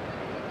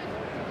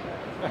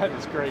 That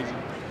is crazy.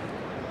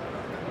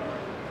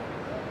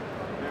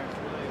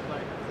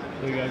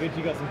 There you go. I bet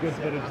you got some good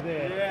footage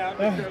there. Yeah, I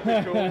think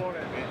that'd be cool on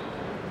it,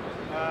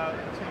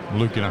 man.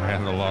 Luke and I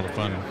had a lot of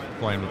fun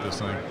playing with this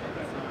thing.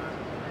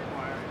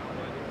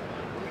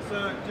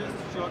 So just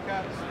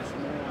shortcuts.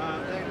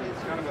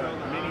 It's kind of a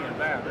mini of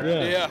that, right?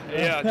 Yeah.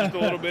 Yeah, just a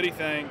little bitty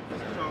thing.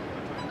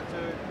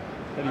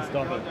 How do you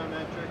stop it?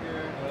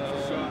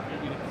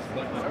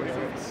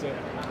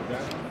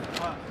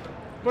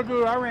 Look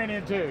who I ran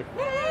into.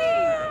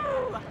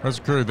 That's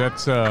the crew.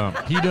 That's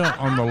PETA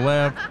on the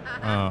left,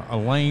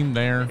 Elaine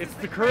there It's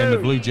the crew. in the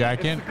blue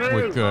jacket It's the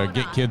crew. with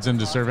Get Kids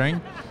Into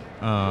Surveying.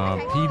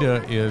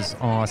 PETA is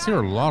I see her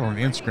a lot on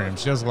Instagram.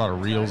 She does a lot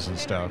of reels and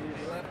stuff.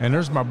 And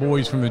there's my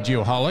boys from the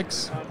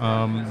Geoholics.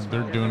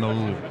 They're doing a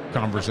little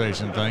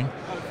conversation thing.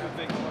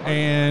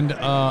 And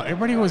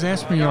everybody always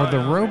asks me, are the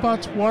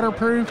robots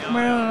waterproof?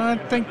 Well, I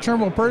think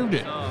Trimble proved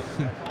it.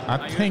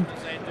 I think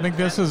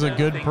this is a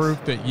good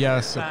proof that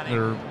yes,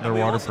 they're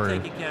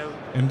waterproof.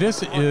 And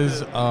this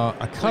is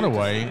a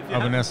cutaway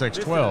of an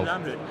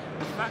SX12.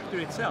 The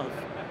factory itself.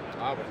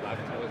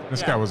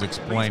 This guy was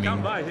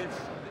explaining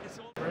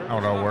how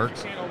it all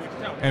works.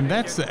 And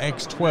that's the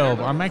X12.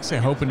 I'm actually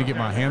hoping to get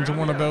my hands on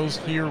one of those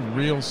here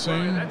real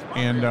soon.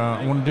 And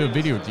I want to do a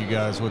video with you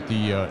guys with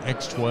the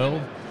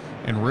X12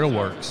 and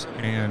RealWorks.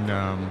 And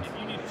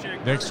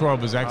the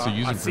X12 is actually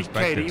using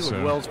perspective. Katie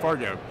with Wells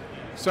Fargo.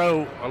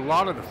 So a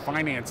lot of the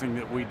financing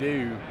that we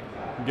do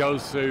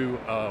goes through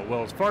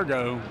Wells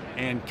Fargo,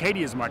 and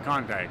Katie is my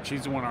contact.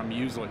 She's the one I'm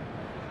usually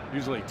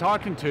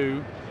talking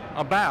to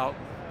about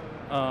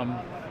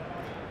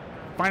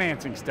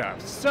financing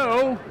stuff.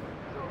 So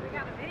we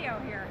got a video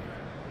here.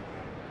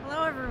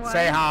 Hello, everyone.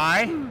 Say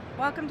hi.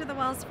 Welcome to the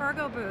Wells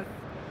Fargo booth,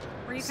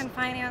 where you can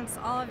finance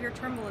all of your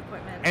Trimble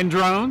equipment and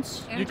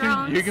drones. And you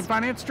drones. can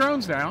finance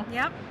drones now.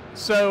 Yep.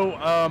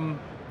 So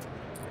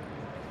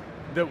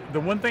the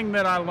one thing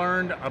that I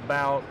learned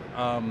about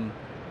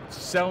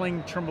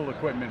selling Trimble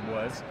equipment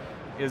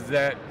is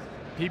that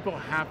people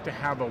have to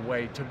have a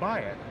way to buy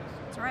it.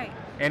 That's right.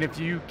 And if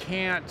you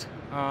can't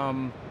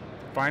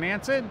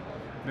finance it,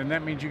 then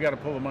that means you got to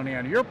pull the money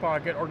out of your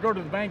pocket or go to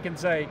the bank and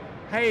say,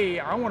 hey,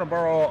 I want to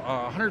borrow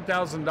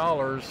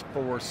 $100,000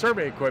 for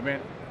survey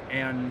equipment,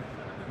 and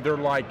they're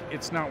like,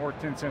 it's not worth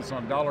 10 cents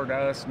on a dollar to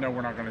us. No,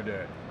 we're not going to do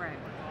it. Right.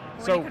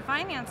 Or So you could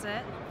finance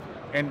it.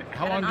 And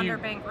how at long an do you?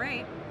 underbank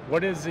rate.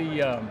 What is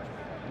the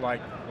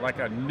like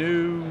a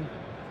new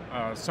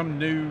some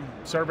new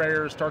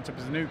surveyor starts up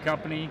his new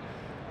company?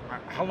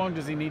 How long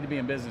does he need to be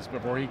in business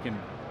before he can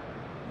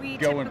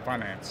go and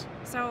finance?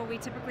 So we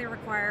typically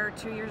require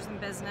 2 years in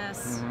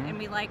business, Mhm. and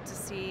we like to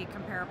see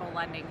comparable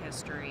lending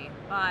history.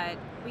 But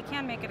we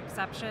can make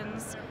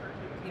exceptions.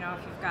 You know,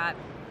 if you've got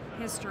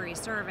history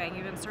surveying,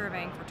 you've been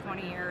surveying for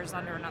 20 years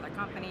under another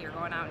company, you're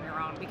going out on your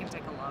own, we can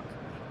take a look.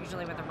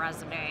 Usually with a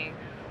resume,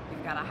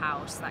 you've got a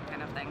house, that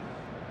kind of thing.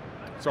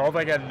 So all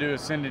they got to do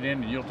is send it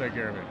in, and you'll take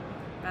care of it.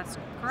 That's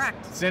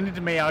correct. Send it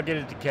to me. I'll get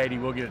it to Katie.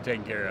 We'll get it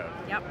taken care of.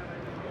 Yep.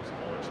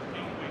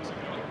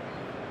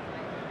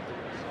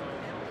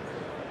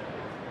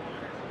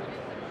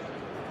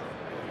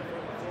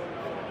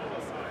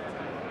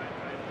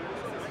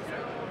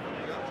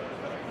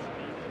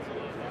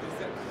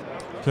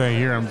 Okay,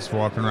 here I'm just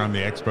walking around the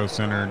expo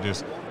center,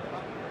 just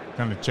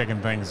kind of checking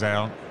things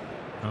out.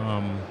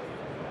 I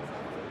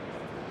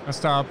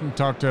stopped and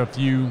talked to a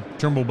few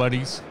Trimble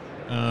buddies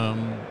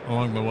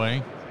along the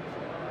way.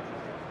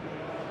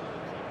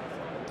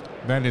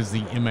 That is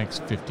the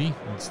MX50.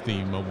 It's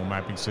the mobile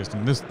mapping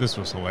system. This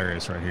was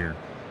hilarious right here.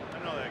 I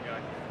know that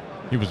guy.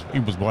 He was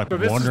like So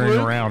this is wandering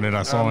Luke. around, and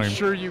I saw I'm him.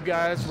 sure you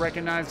guys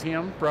recognize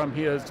him from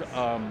his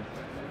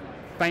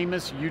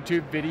famous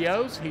YouTube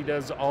videos. He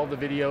does all the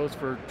videos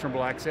for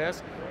Trimble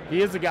Access.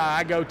 He is the guy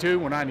I go to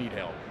when I need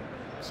help.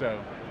 So,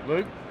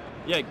 Luke?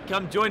 Yeah,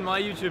 come join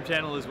my YouTube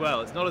channel as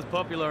well. It's not as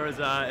popular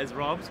as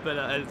Rob's, but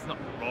it's not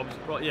Rob's.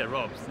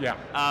 Rob's. Yeah.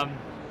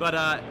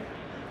 But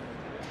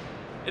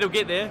it'll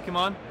get there. Come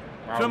on.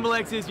 Trimble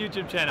Access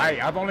YouTube channel.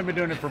 Hey, I've only been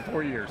doing it for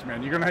 4 years,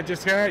 man. You're gonna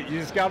just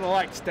gotta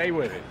like stay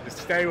with it. Just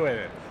stay with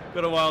it.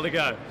 Got a while to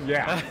go.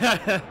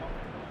 Yeah.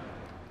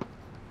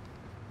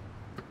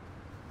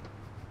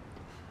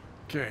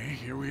 Okay,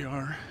 here we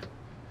are.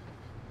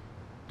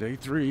 Day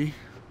 3,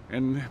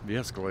 and the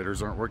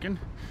escalators aren't working.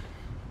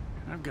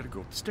 I've got to go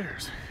up the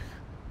stairs.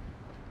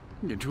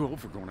 I'm getting too old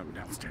for going up and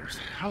down the stairs.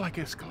 I like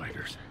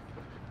escalators.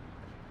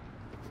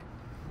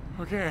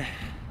 Okay.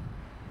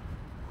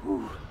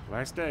 Whew,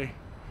 last day.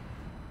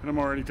 And I'm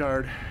already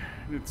tired.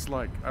 It's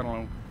like, I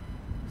don't know,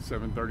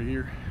 7:30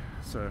 here.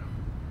 So,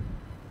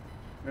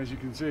 as you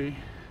can see,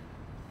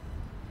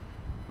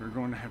 we're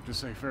going to have to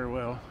say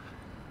farewell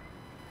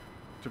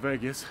to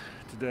Vegas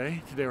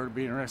today. Today ought to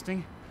be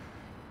interesting.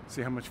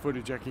 See how much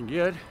footage I can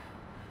get.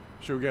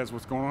 Show you guys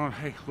what's going on.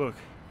 Hey, look.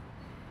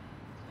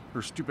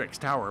 There's Stupex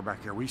Tower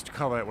back there. We used to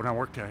call that when I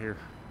worked out here.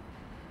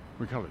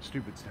 We call it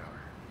Stupid's Tower.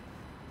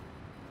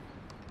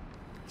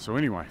 So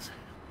anyways,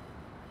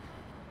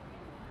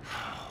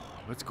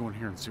 let's go in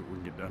here and see what we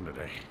can get done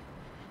today.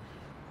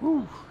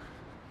 Woo.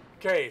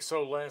 Okay,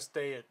 so last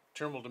day at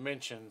Trimble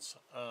Dimensions,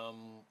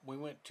 we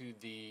went to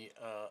the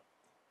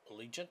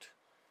Allegiant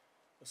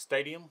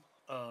Stadium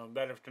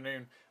that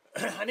afternoon.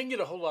 I didn't get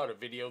a whole lot of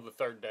video the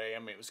third day. I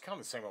mean, it was kind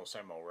of the same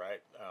old,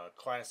 right?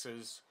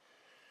 Classes,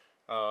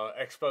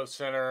 Expo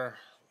Center,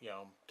 you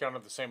know, kind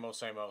of the same old.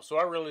 So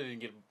I really didn't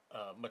get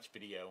much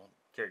video.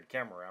 Carried the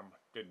camera around,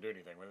 didn't do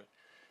anything with it.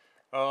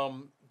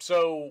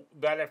 So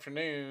that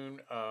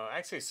afternoon,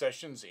 actually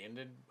sessions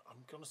ended, I'm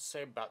going to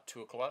say about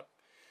 2 o'clock.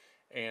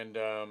 And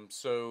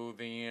so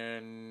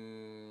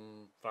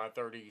then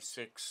 5:30,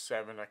 6,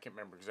 7, I can't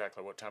remember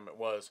exactly what time it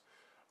was.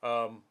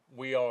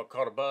 We all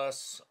caught a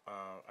bus.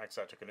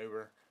 Actually, I took an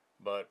Uber,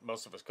 but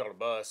most of us caught a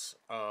bus.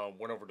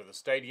 Went over to the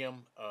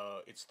stadium.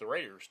 It's the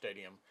Raiders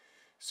Stadium.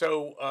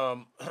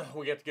 So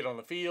we got to get on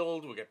the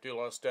field. We got to do a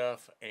lot of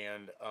stuff.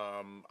 And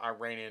I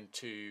ran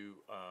into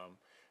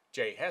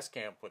Jay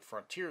Heskamp with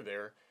Frontier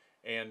there.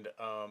 And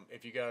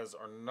if you guys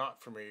are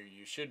not familiar,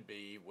 you should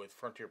be with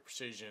Frontier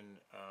Precision.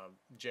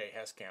 Jay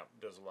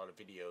Haskamp does a lot of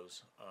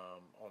videos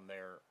on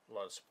there, a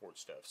lot of support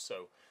stuff.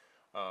 So,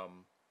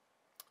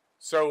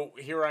 so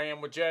here I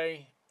am with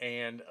Jay,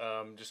 and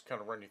just kind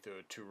of running through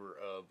a tour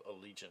of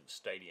Allegiant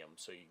Stadium,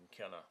 so you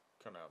can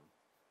kind of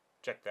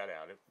check that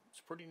out. It's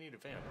a pretty neat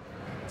event.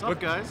 What's up,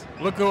 guys?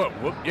 Look who!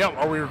 Yeah,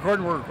 are we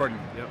recording? We're recording.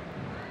 Yep.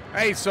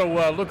 Hey,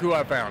 so look who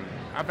I found.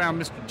 I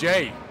found Mr.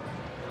 Jay.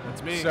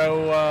 That's me.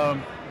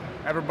 So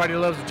everybody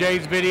loves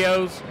Jay's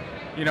videos.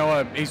 You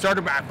know, he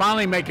started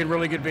finally making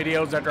really good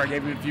videos after I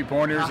gave him a few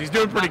pointers. He's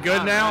doing pretty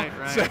good now.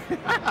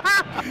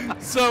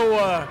 Right.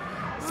 So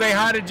say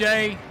hi to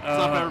Jay.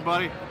 What's up,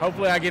 everybody?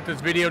 Hopefully I get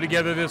this video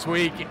together this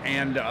week,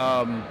 and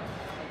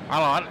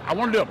I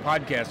want to do a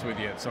podcast with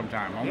you at some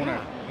time.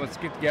 Let's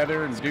get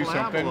together and do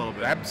something. A little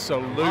bit.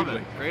 Absolutely. Love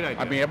it. Great idea.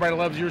 I mean, everybody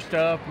loves your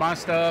stuff, my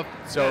stuff.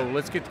 So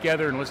let's get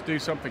together and let's do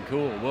something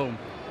cool. We'll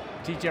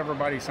teach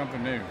everybody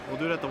something new. We'll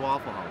do it at the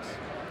Waffle House.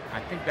 I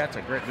think that's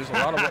a great. There's a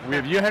lot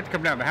of. You have to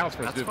come down to the house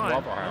for us to do the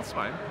Waffle House. That's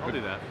fine. I'll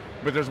do that.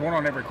 But there's one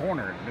on every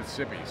corner in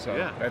Mississippi, so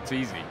that's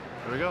easy.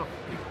 There we go.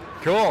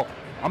 Cool.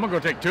 I'm gonna go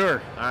take a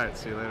tour. All right.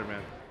 See you later,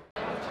 man.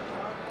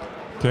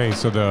 Okay,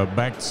 so the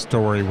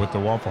backstory with the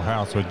Waffle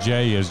House with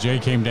Jay is Jay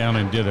came down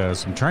and did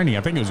some training.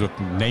 I think it was with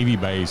Navy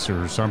Base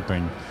or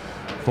something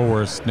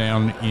for us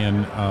down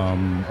in,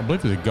 I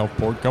believe it was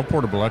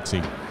Gulfport or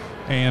Biloxi.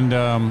 And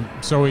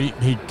so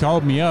he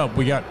called me up.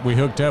 We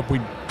hooked up.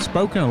 We'd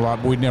spoken a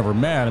lot, but we'd never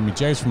met. I mean,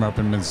 Jay's from up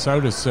in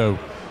Minnesota, so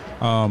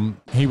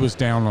he was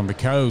down on the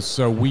coast.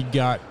 So we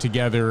got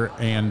together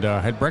and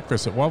had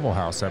breakfast at Waffle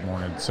House that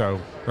morning. So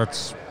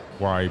that's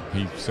why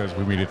he says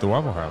we meet at the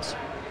Waffle House.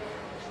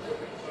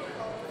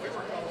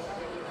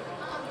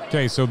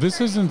 Okay, so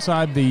this is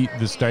inside the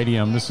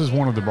stadium. This is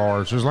one of the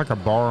bars. There's like a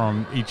bar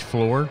on each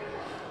floor.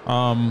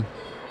 I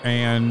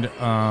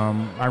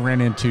ran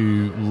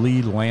into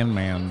Lee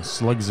Landman,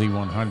 Slugsy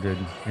 100,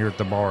 here at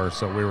the bar,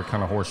 so we were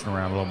kind of horsing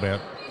around a little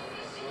bit.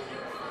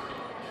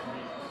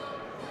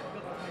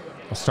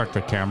 I stuck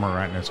the camera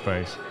right in his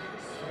face.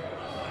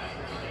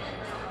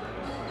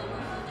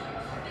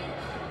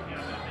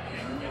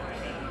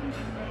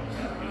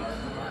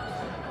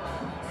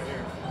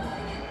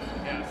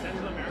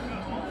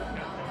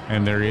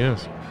 And there he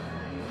is.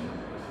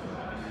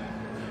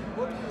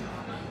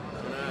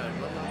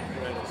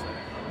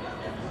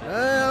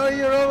 How are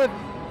you, Robert?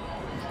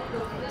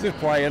 Just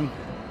playing.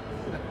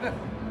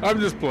 I'm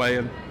just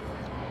playing.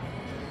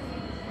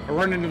 I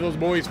run into those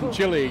boys from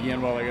Chile again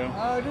a while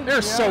ago.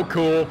 They're so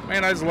cool.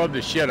 Man, I just love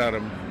the shit out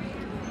of them.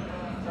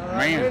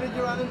 Man. Where did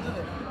you run into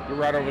them? You're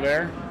right over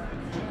there?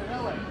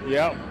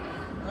 Yep.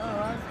 All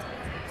right.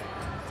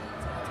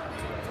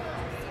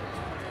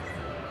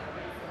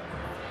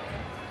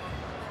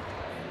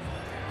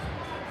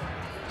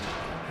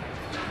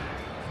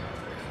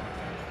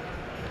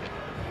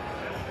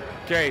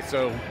 Okay,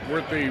 so we're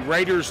at the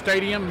Raiders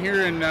Stadium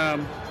here in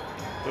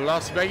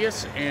Las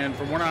Vegas, and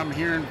from what I'm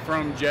hearing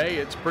from Jay,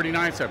 it's pretty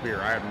nice up here.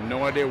 I have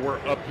no idea where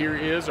up here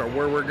is or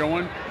where we're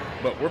going,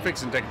 but we're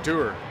fixing to take a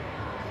tour.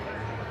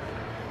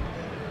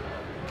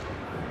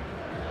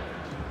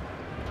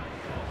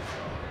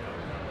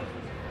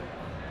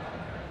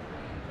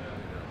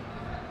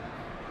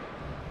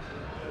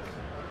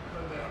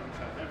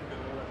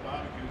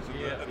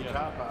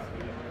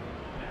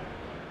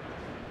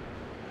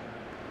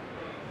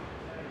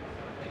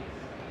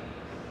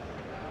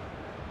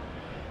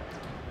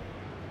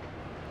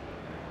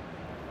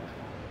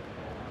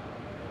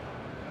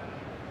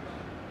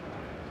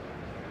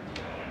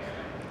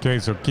 Okay,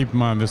 so keep in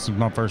mind, this is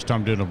my first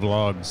time doing a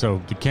vlog,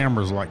 so the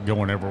camera's like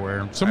going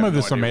everywhere. Some of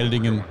this I'm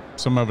editing and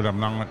some of it I'm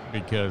not,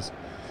 because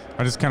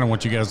I just kind of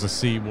want you guys to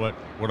see what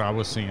I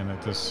was seeing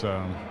at this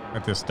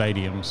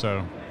stadium.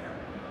 So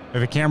if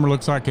the camera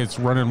looks like it's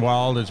running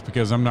wild, it's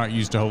because I'm not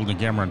used to holding the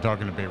camera and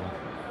talking to people.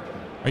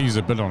 I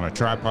usually put it on a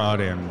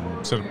tripod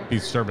and set up a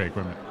piece of survey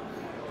equipment.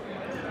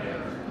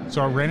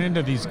 So I ran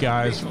into these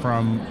guys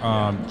from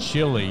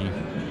Chile.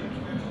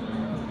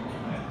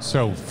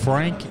 So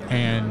Frank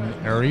and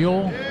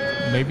Ariel,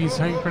 maybe is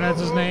how you pronounce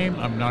his name.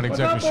 I'm not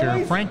exactly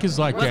sure. Frank is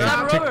like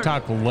a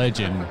TikTok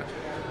legend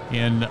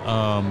in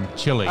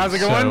Chile. How's it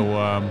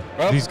going?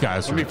 So these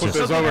guys are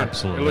just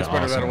absolutely It looks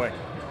better awesome. that way.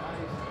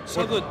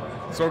 So good.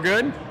 So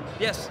good?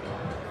 Yes.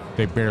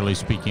 They barely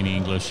speak any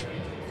English.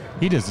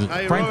 He doesn't. How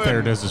you Frank doing?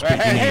 there doesn't speak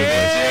any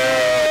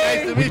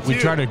English. We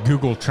tried a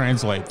Google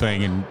Translate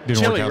thing and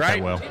didn't Chile, work out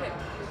right? that well.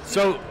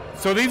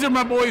 So these are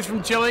my boys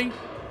from Chile.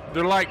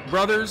 They're like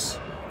brothers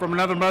from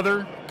another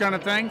mother kind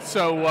of thing.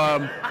 So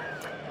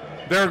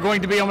they're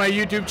going to be on my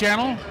YouTube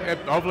channel.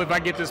 Hopefully if I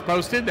get this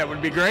posted, that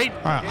would be great.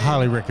 I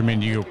highly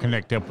recommend you go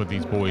connect up with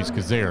these boys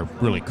because they are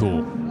really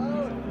cool.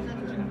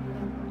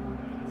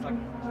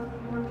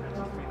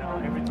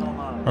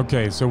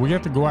 Okay, so we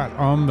have to go out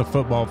on the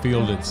football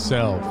field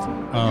itself.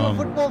 You're a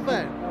football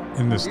fan?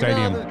 In the You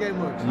stadium. know how this game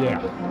works. Yeah.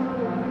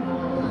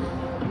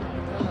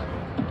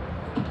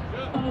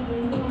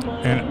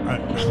 And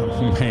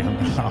man,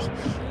 I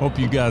hope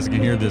you guys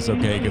can hear this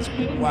okay, because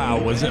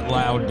wow, was it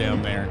loud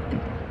down there.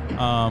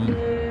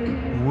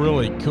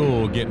 Really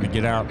cool getting to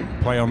get out,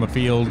 play on the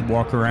field,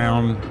 walk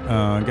around,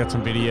 get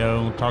some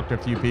video, talk to a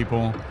few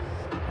people.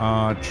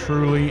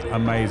 Truly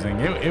amazing.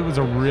 It was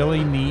a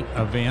really neat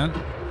event.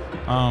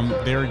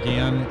 There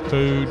again,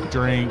 food,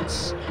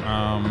 drinks,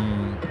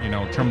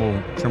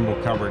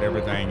 Trimble covered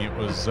everything. It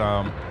was,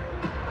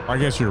 I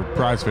guess your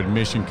price of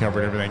admission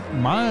covered everything.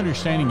 My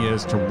understanding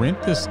is to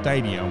rent this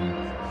stadium,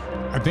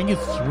 I think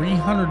it's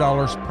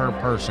 $300 per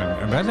person,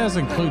 and that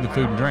doesn't include the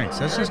food and drinks.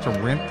 That's just to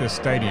rent this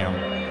stadium.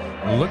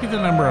 Look at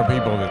the number of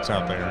people that's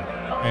out there,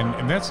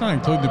 and that's not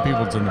including the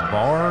people that's in the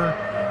bar.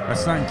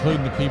 That's not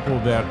including the people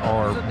that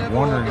are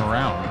wandering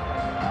around.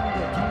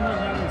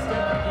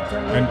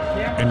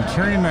 And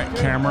carrying that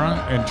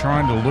camera and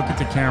trying to look at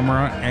the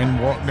camera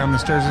and walk down the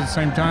stairs at the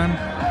same time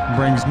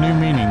brings new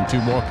meaning to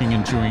walking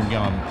and chewing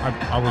gum.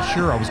 I was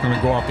sure I was going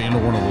to go off the end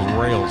of one of those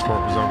rails before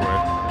it was over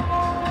with.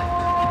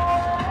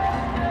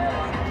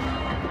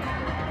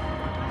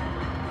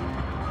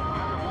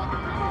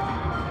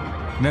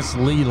 And that's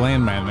Lee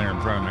Landman there in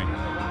front of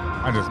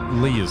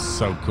me. Lee is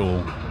so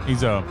cool.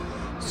 He's a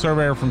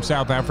surveyor from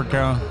South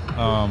Africa.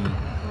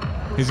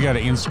 He's got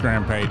an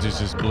Instagram page that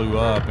just blew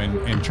up,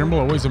 and Trimble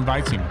always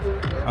invites him.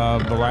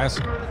 The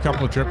last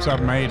couple of trips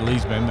I've made,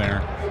 Lee's been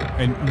there.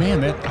 And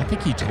man, I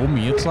think he told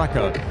me it's like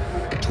a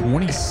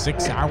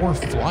 26-hour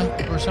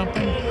flight or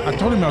something. I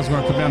told him I was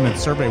going to come down and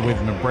survey with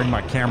him and bring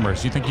my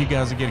cameras. You think you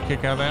guys would get a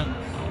kick out of that?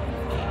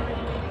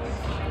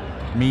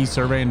 Me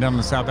surveying down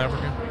to South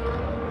Africa?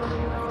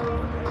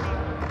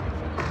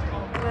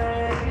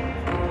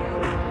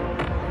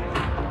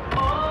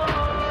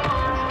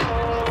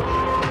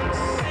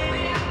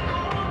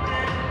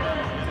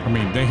 I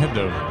mean, they had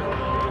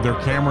their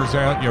cameras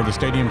out, the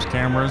stadium's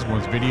cameras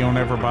was videoing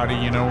everybody,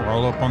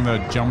 all up on the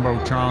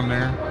Jumbotron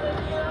there.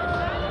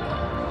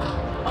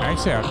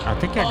 Actually, I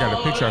think I got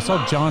a picture. I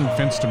saw John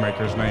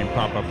Fenstermaker's name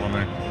pop up on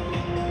there.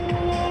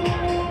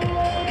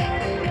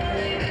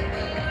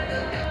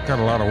 Got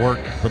a lot of work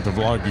with the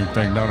vlogging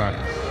thing, don't I?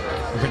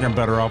 I think I'm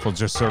better off with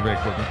just survey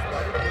equipment.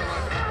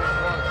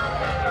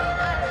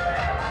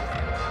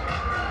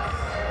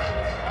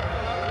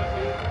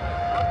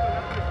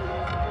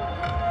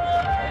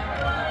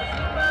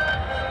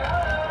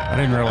 I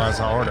didn't realize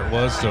how hard it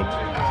was to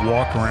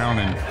walk around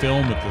and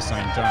film at the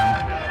same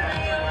time.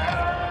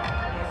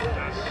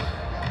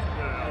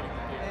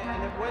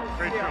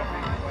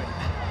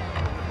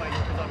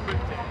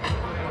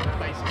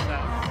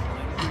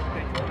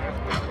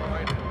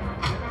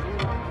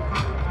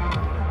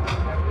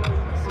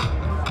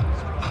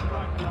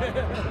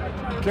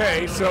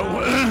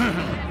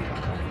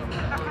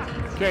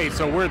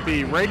 So we're at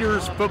the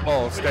Raiders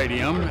football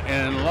stadium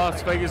in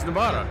Las Vegas,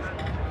 Nevada.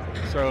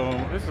 So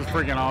this is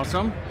freaking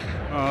awesome.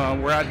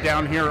 We're out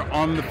down here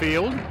on the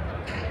field.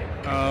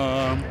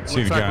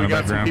 Looks like we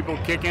got some people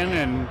kicking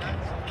and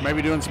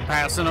maybe doing some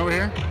passing over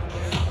here.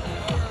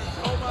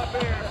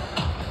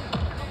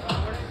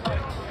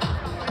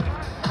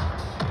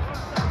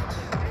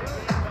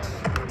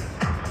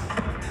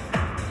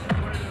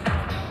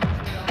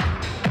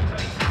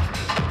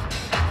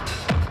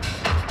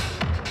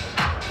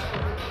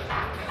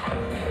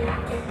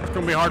 It's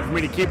gonna be hard for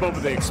me to keep up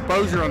with the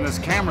exposure on this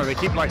camera. They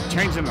keep like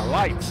changing the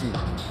lights and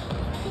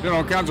doing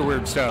all kinds of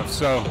weird stuff.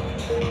 So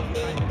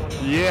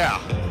yeah.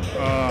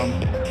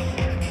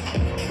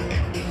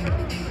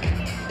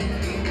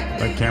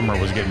 That camera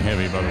was getting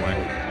heavy, by the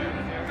way.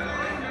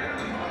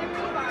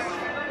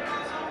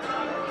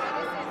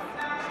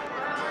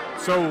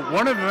 So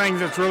one of the things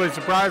that's really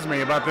surprised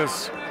me about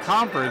this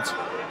conference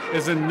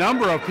is the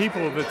number of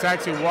people that's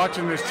actually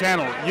watching this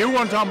channel. You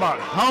want to talk about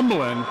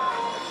humbling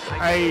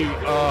a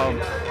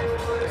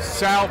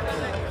South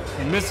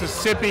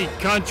Mississippi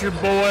country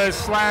boy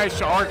 /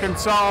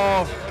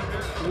 Arkansas,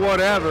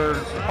 whatever.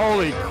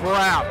 Holy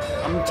crap.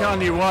 I'm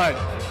telling you what,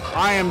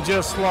 I am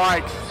just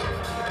like,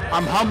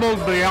 I'm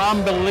humbled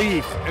beyond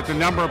belief at the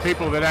number of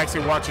people that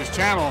actually watch this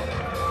channel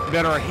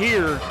that are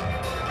here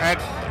at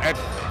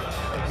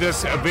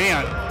this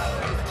event.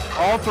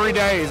 All 3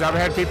 days I've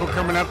had people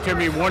coming up to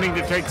me wanting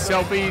to take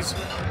selfies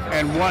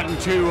and wanting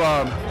to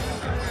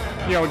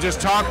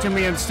just talk to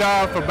me and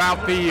stuff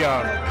about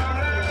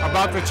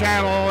the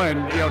channel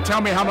and tell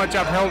me how much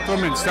I've helped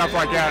them and stuff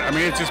like that. I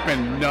mean, it's just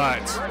been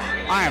nuts.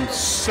 I am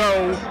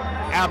so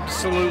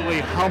absolutely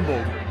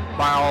humbled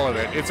by all of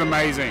it. It's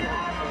amazing.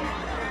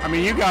 I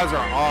mean, you guys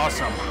are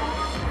awesome.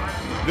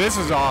 This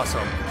is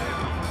awesome.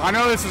 I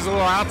know this is a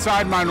little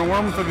outside my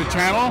norm for the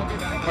channel,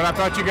 but I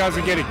thought you guys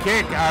would get a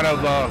kick out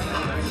of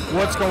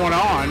what's going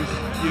on,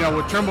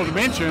 with Trimble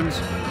Dimensions.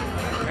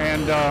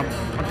 And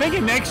I'm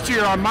thinking next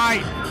year I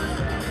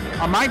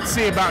might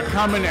see about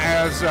coming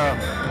as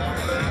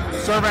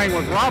surveying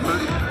with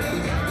Robert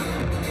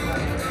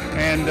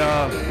and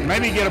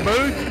maybe get a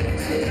booth,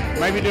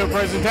 maybe do a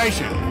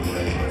presentation.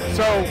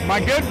 So my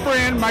good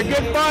friend, my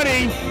good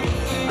buddy,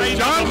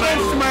 John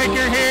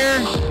Fenstermaker here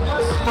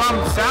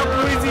from South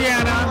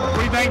Louisiana. What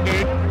do you think,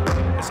 dude?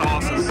 It's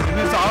awesome. Isn't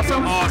this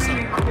awesome? Awesome.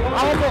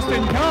 I almost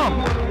didn't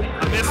come.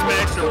 I missed my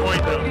extra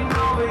point though.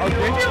 Oh, did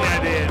you? Yeah, I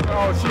did.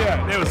 Oh, shit.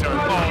 It was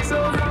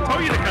awesome. Told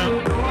you to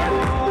come.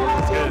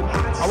 That's good.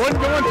 I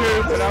wasn't going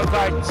to, but I was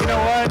like, you know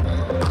what?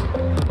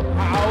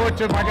 I owe it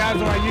to my guys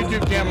on my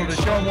YouTube channel to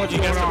show them what's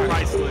going on.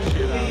 Priceless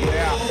shit out.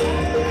 Yeah.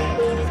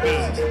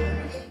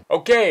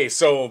 Okay,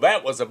 so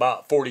that was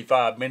about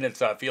 45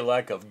 minutes, I feel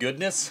like, of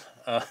goodness.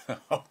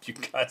 Hope you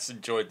guys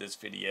enjoyed this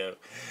video.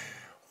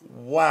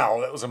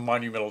 Wow, that was a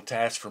monumental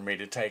task for me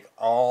to take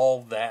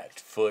all that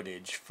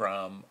footage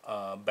from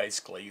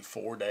basically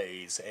 4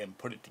 days and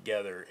put it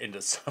together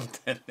into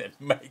something that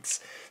makes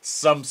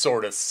some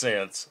sort of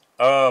sense.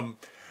 I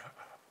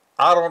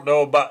don't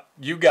know about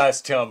you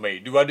guys. Tell me,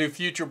 do I do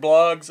future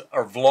blogs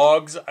or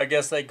vlogs? I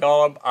guess they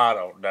call them. I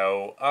don't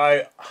know.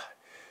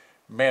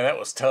 Man, that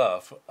was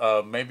tough.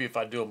 Maybe if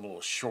I do them a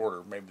little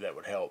shorter, maybe that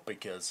would help,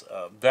 because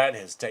that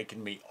has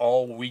taken me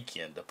all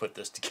weekend to put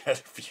this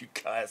together for you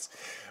guys.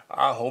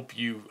 I hope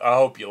you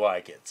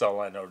like it. That's all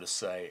I know to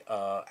say.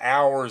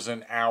 Hours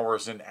and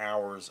hours and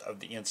hours of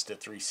the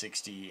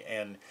Insta360,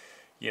 and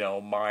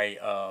my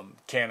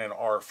Canon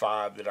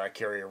R5 that I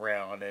carry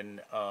around,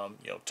 and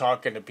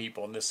talking to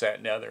people and this, that,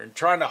 and the other, and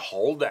trying to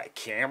hold that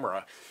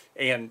camera,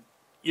 and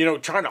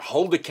trying to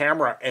hold the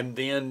camera and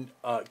then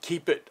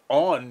keep it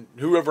on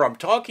whoever I'm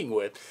talking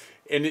with,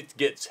 and it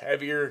gets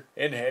heavier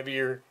and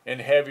heavier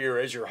and heavier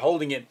as you're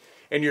holding it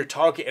and you're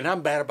talking. And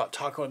I'm bad about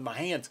talking with my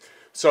hands,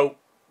 so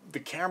the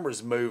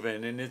camera's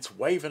moving and it's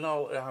waving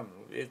all. I don't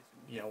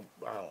know.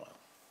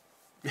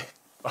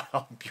 I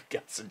hope you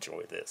guys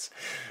enjoy this.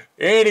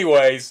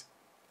 Anyways,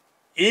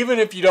 even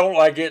if you don't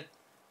like it,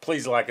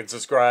 please like and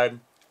subscribe.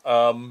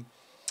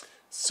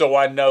 So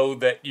I know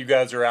that you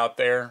guys are out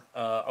there.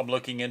 I'm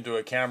looking into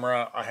a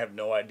camera. I have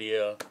no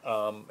idea.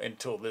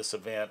 Until this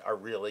event, I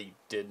really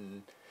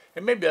didn't.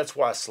 And maybe that's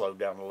why I slowed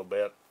down a little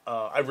bit.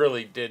 I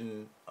really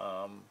didn't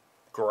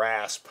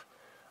grasp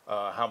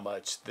how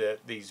much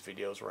these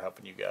videos were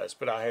helping you guys.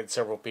 But I had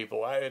several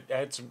people. I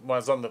had some, when I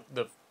was on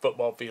the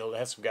football field, I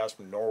had some guys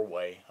from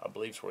Norway, I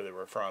believe is where they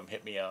were from,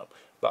 hit me up.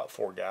 About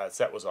 4 guys.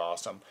 That was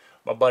awesome.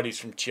 My buddies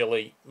from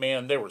Chile,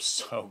 man, they were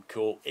so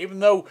cool.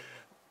 Even though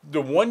the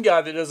one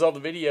guy that does all the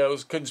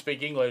videos couldn't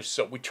speak English,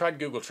 so we tried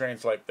Google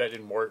Translate. That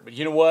didn't work. But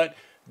you know what?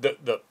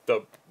 The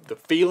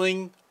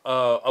feeling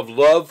of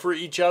love for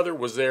each other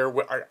was there.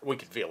 We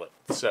could feel it.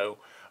 So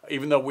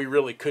even though we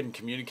really couldn't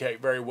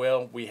communicate very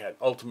well, we had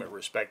ultimate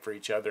respect for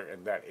each other,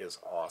 and that is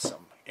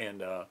awesome.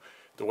 And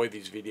the way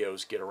these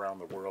videos get around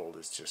the world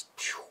is just,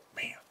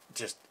 man,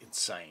 just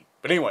insane.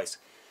 But anyways,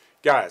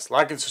 guys,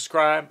 like and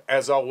subscribe.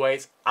 As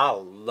always, I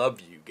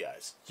love you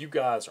guys. You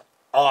guys are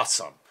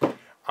awesome.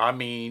 I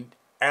mean,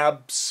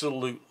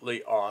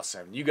 absolutely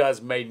awesome. You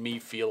guys made me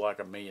feel like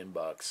 $1 million.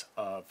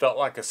 Felt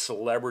like a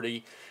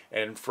celebrity,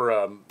 and for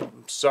a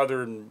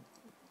southern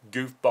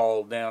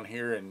goofball down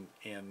here in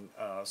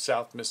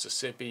South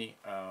Mississippi,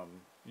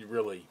 you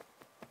really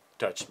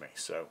touched me.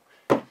 So,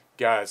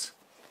 guys,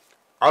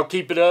 I'll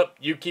keep it up.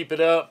 You keep it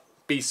up.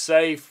 Be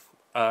safe,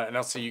 and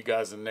I'll see you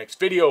guys in the next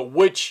video,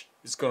 which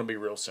is going to be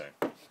real soon.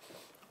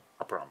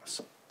 I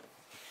promise.